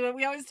like to do it.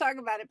 We always talk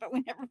about it, but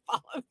we never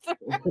follow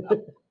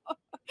through.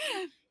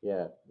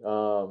 Yeah.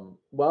 I'm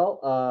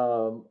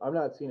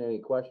not seeing any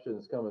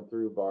questions coming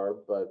through, Barb,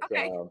 but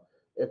Okay.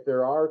 if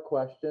there are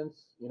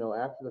questions,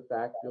 after the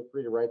fact, feel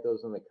free to write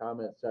those in the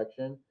comment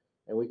section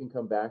and we can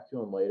come back to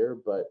them later.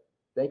 But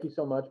thank you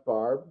so much,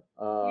 Barb.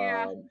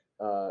 Yeah.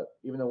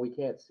 Even though we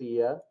can't see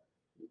you,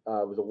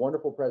 it was a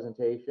wonderful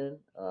presentation.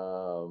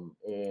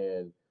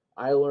 And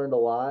I learned a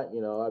lot.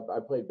 I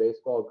played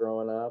baseball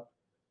growing up,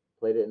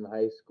 played it in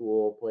high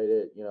school, played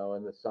it,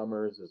 in the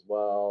summers as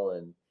well,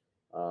 and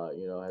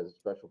has a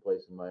special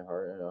place in my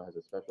heart. I know has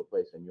a special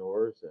place in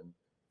yours,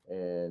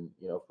 and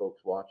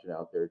folks watching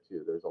out there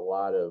too. There's a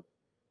lot of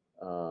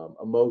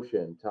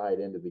emotion tied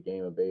into the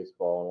game of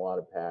baseball and a lot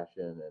of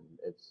passion, and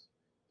it's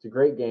a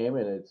great game,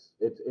 and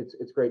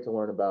it's great to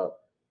learn about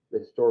the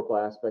historical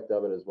aspect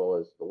of it as well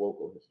as the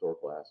local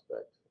historical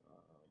aspect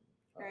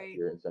Right.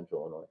 here in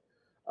Central Illinois.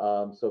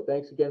 So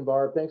thanks again,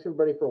 Barb. Thanks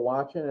everybody for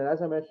watching. And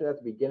as I mentioned at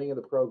the beginning of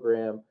the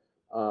program,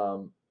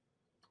 um,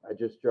 I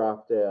just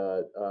dropped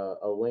a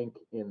link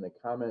in the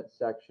comment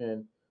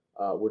section.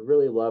 Would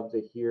really love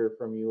to hear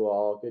from you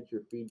all, get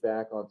your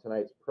feedback on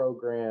tonight's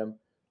program.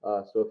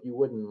 So if you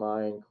wouldn't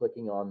mind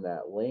clicking on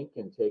that link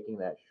and taking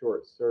that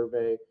short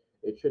survey,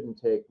 it shouldn't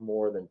take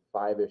more than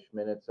 5-ish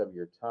minutes of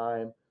your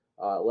time.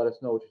 Let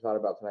us know what you thought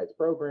about tonight's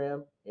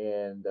program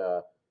and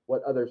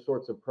what other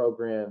sorts of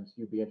programs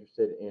you'd be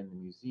interested in the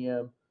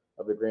Museum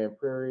of the Grand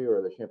Prairie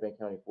or the Champaign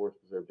County Forest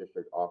Preserve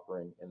District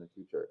offering in the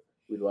future.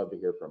 We'd love to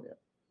hear from you.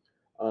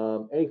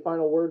 Any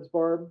final words,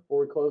 Barb, before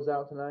we close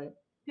out tonight?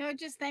 No,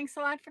 just thanks a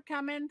lot for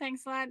coming.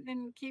 Thanks a lot,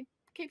 and keep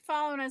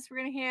following us. We're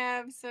going to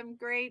have some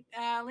great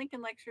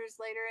Lincoln lectures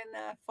later in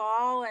the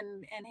fall,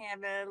 and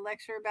have a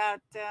lecture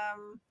about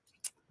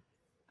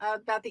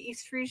the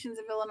East Frisians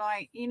of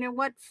Illinois. You know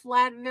what?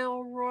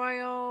 Flatville,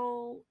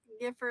 Royal,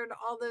 Gifford,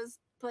 all those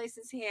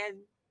places had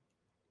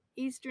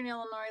Eastern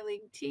Illinois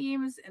League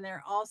teams, and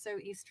they're also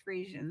East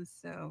Frisians.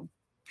 So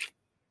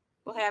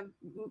we'll have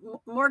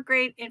more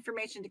great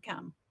information to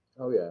come.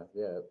 Oh yeah,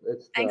 yeah.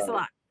 It's Thanks a the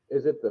lot.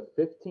 is it the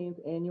 15th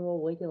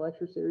annual Lincoln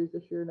Lecture Series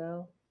this year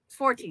now?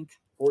 14th.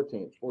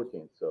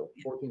 14th. So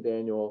 14th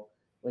annual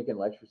Lincoln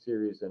Lecture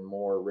Series and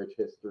more rich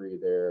history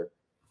there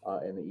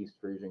in the East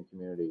Frisian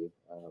community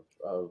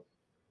of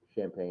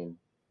Champaign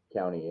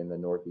County in the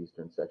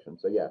northeastern section.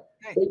 So yeah,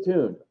 Right. stay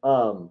tuned.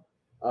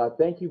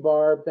 Thank you,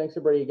 Barb. Thanks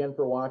everybody again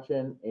for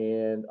watching,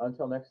 and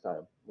until next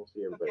time, we'll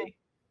see everybody. Okay.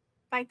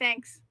 Bye.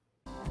 Thanks.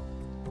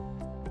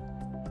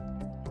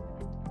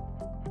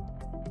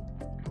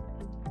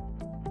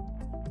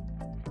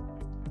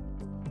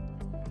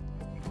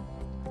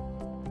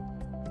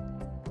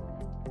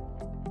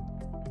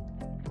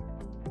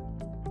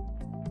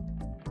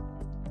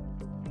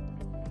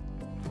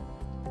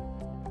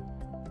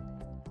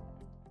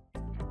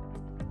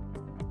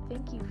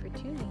 Thank you for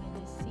tuning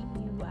into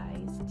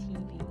CUI's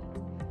TV.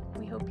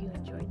 We hope you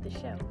enjoyed the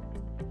show.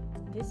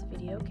 This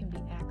video can be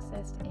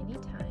accessed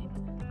anytime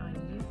on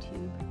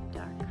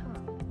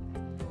youtube.com.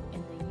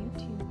 In the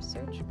YouTube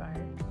search bar,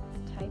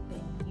 type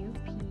in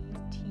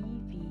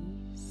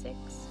UPTV6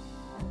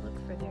 and look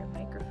for their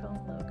microphone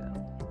logo.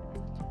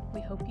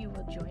 We hope you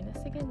will join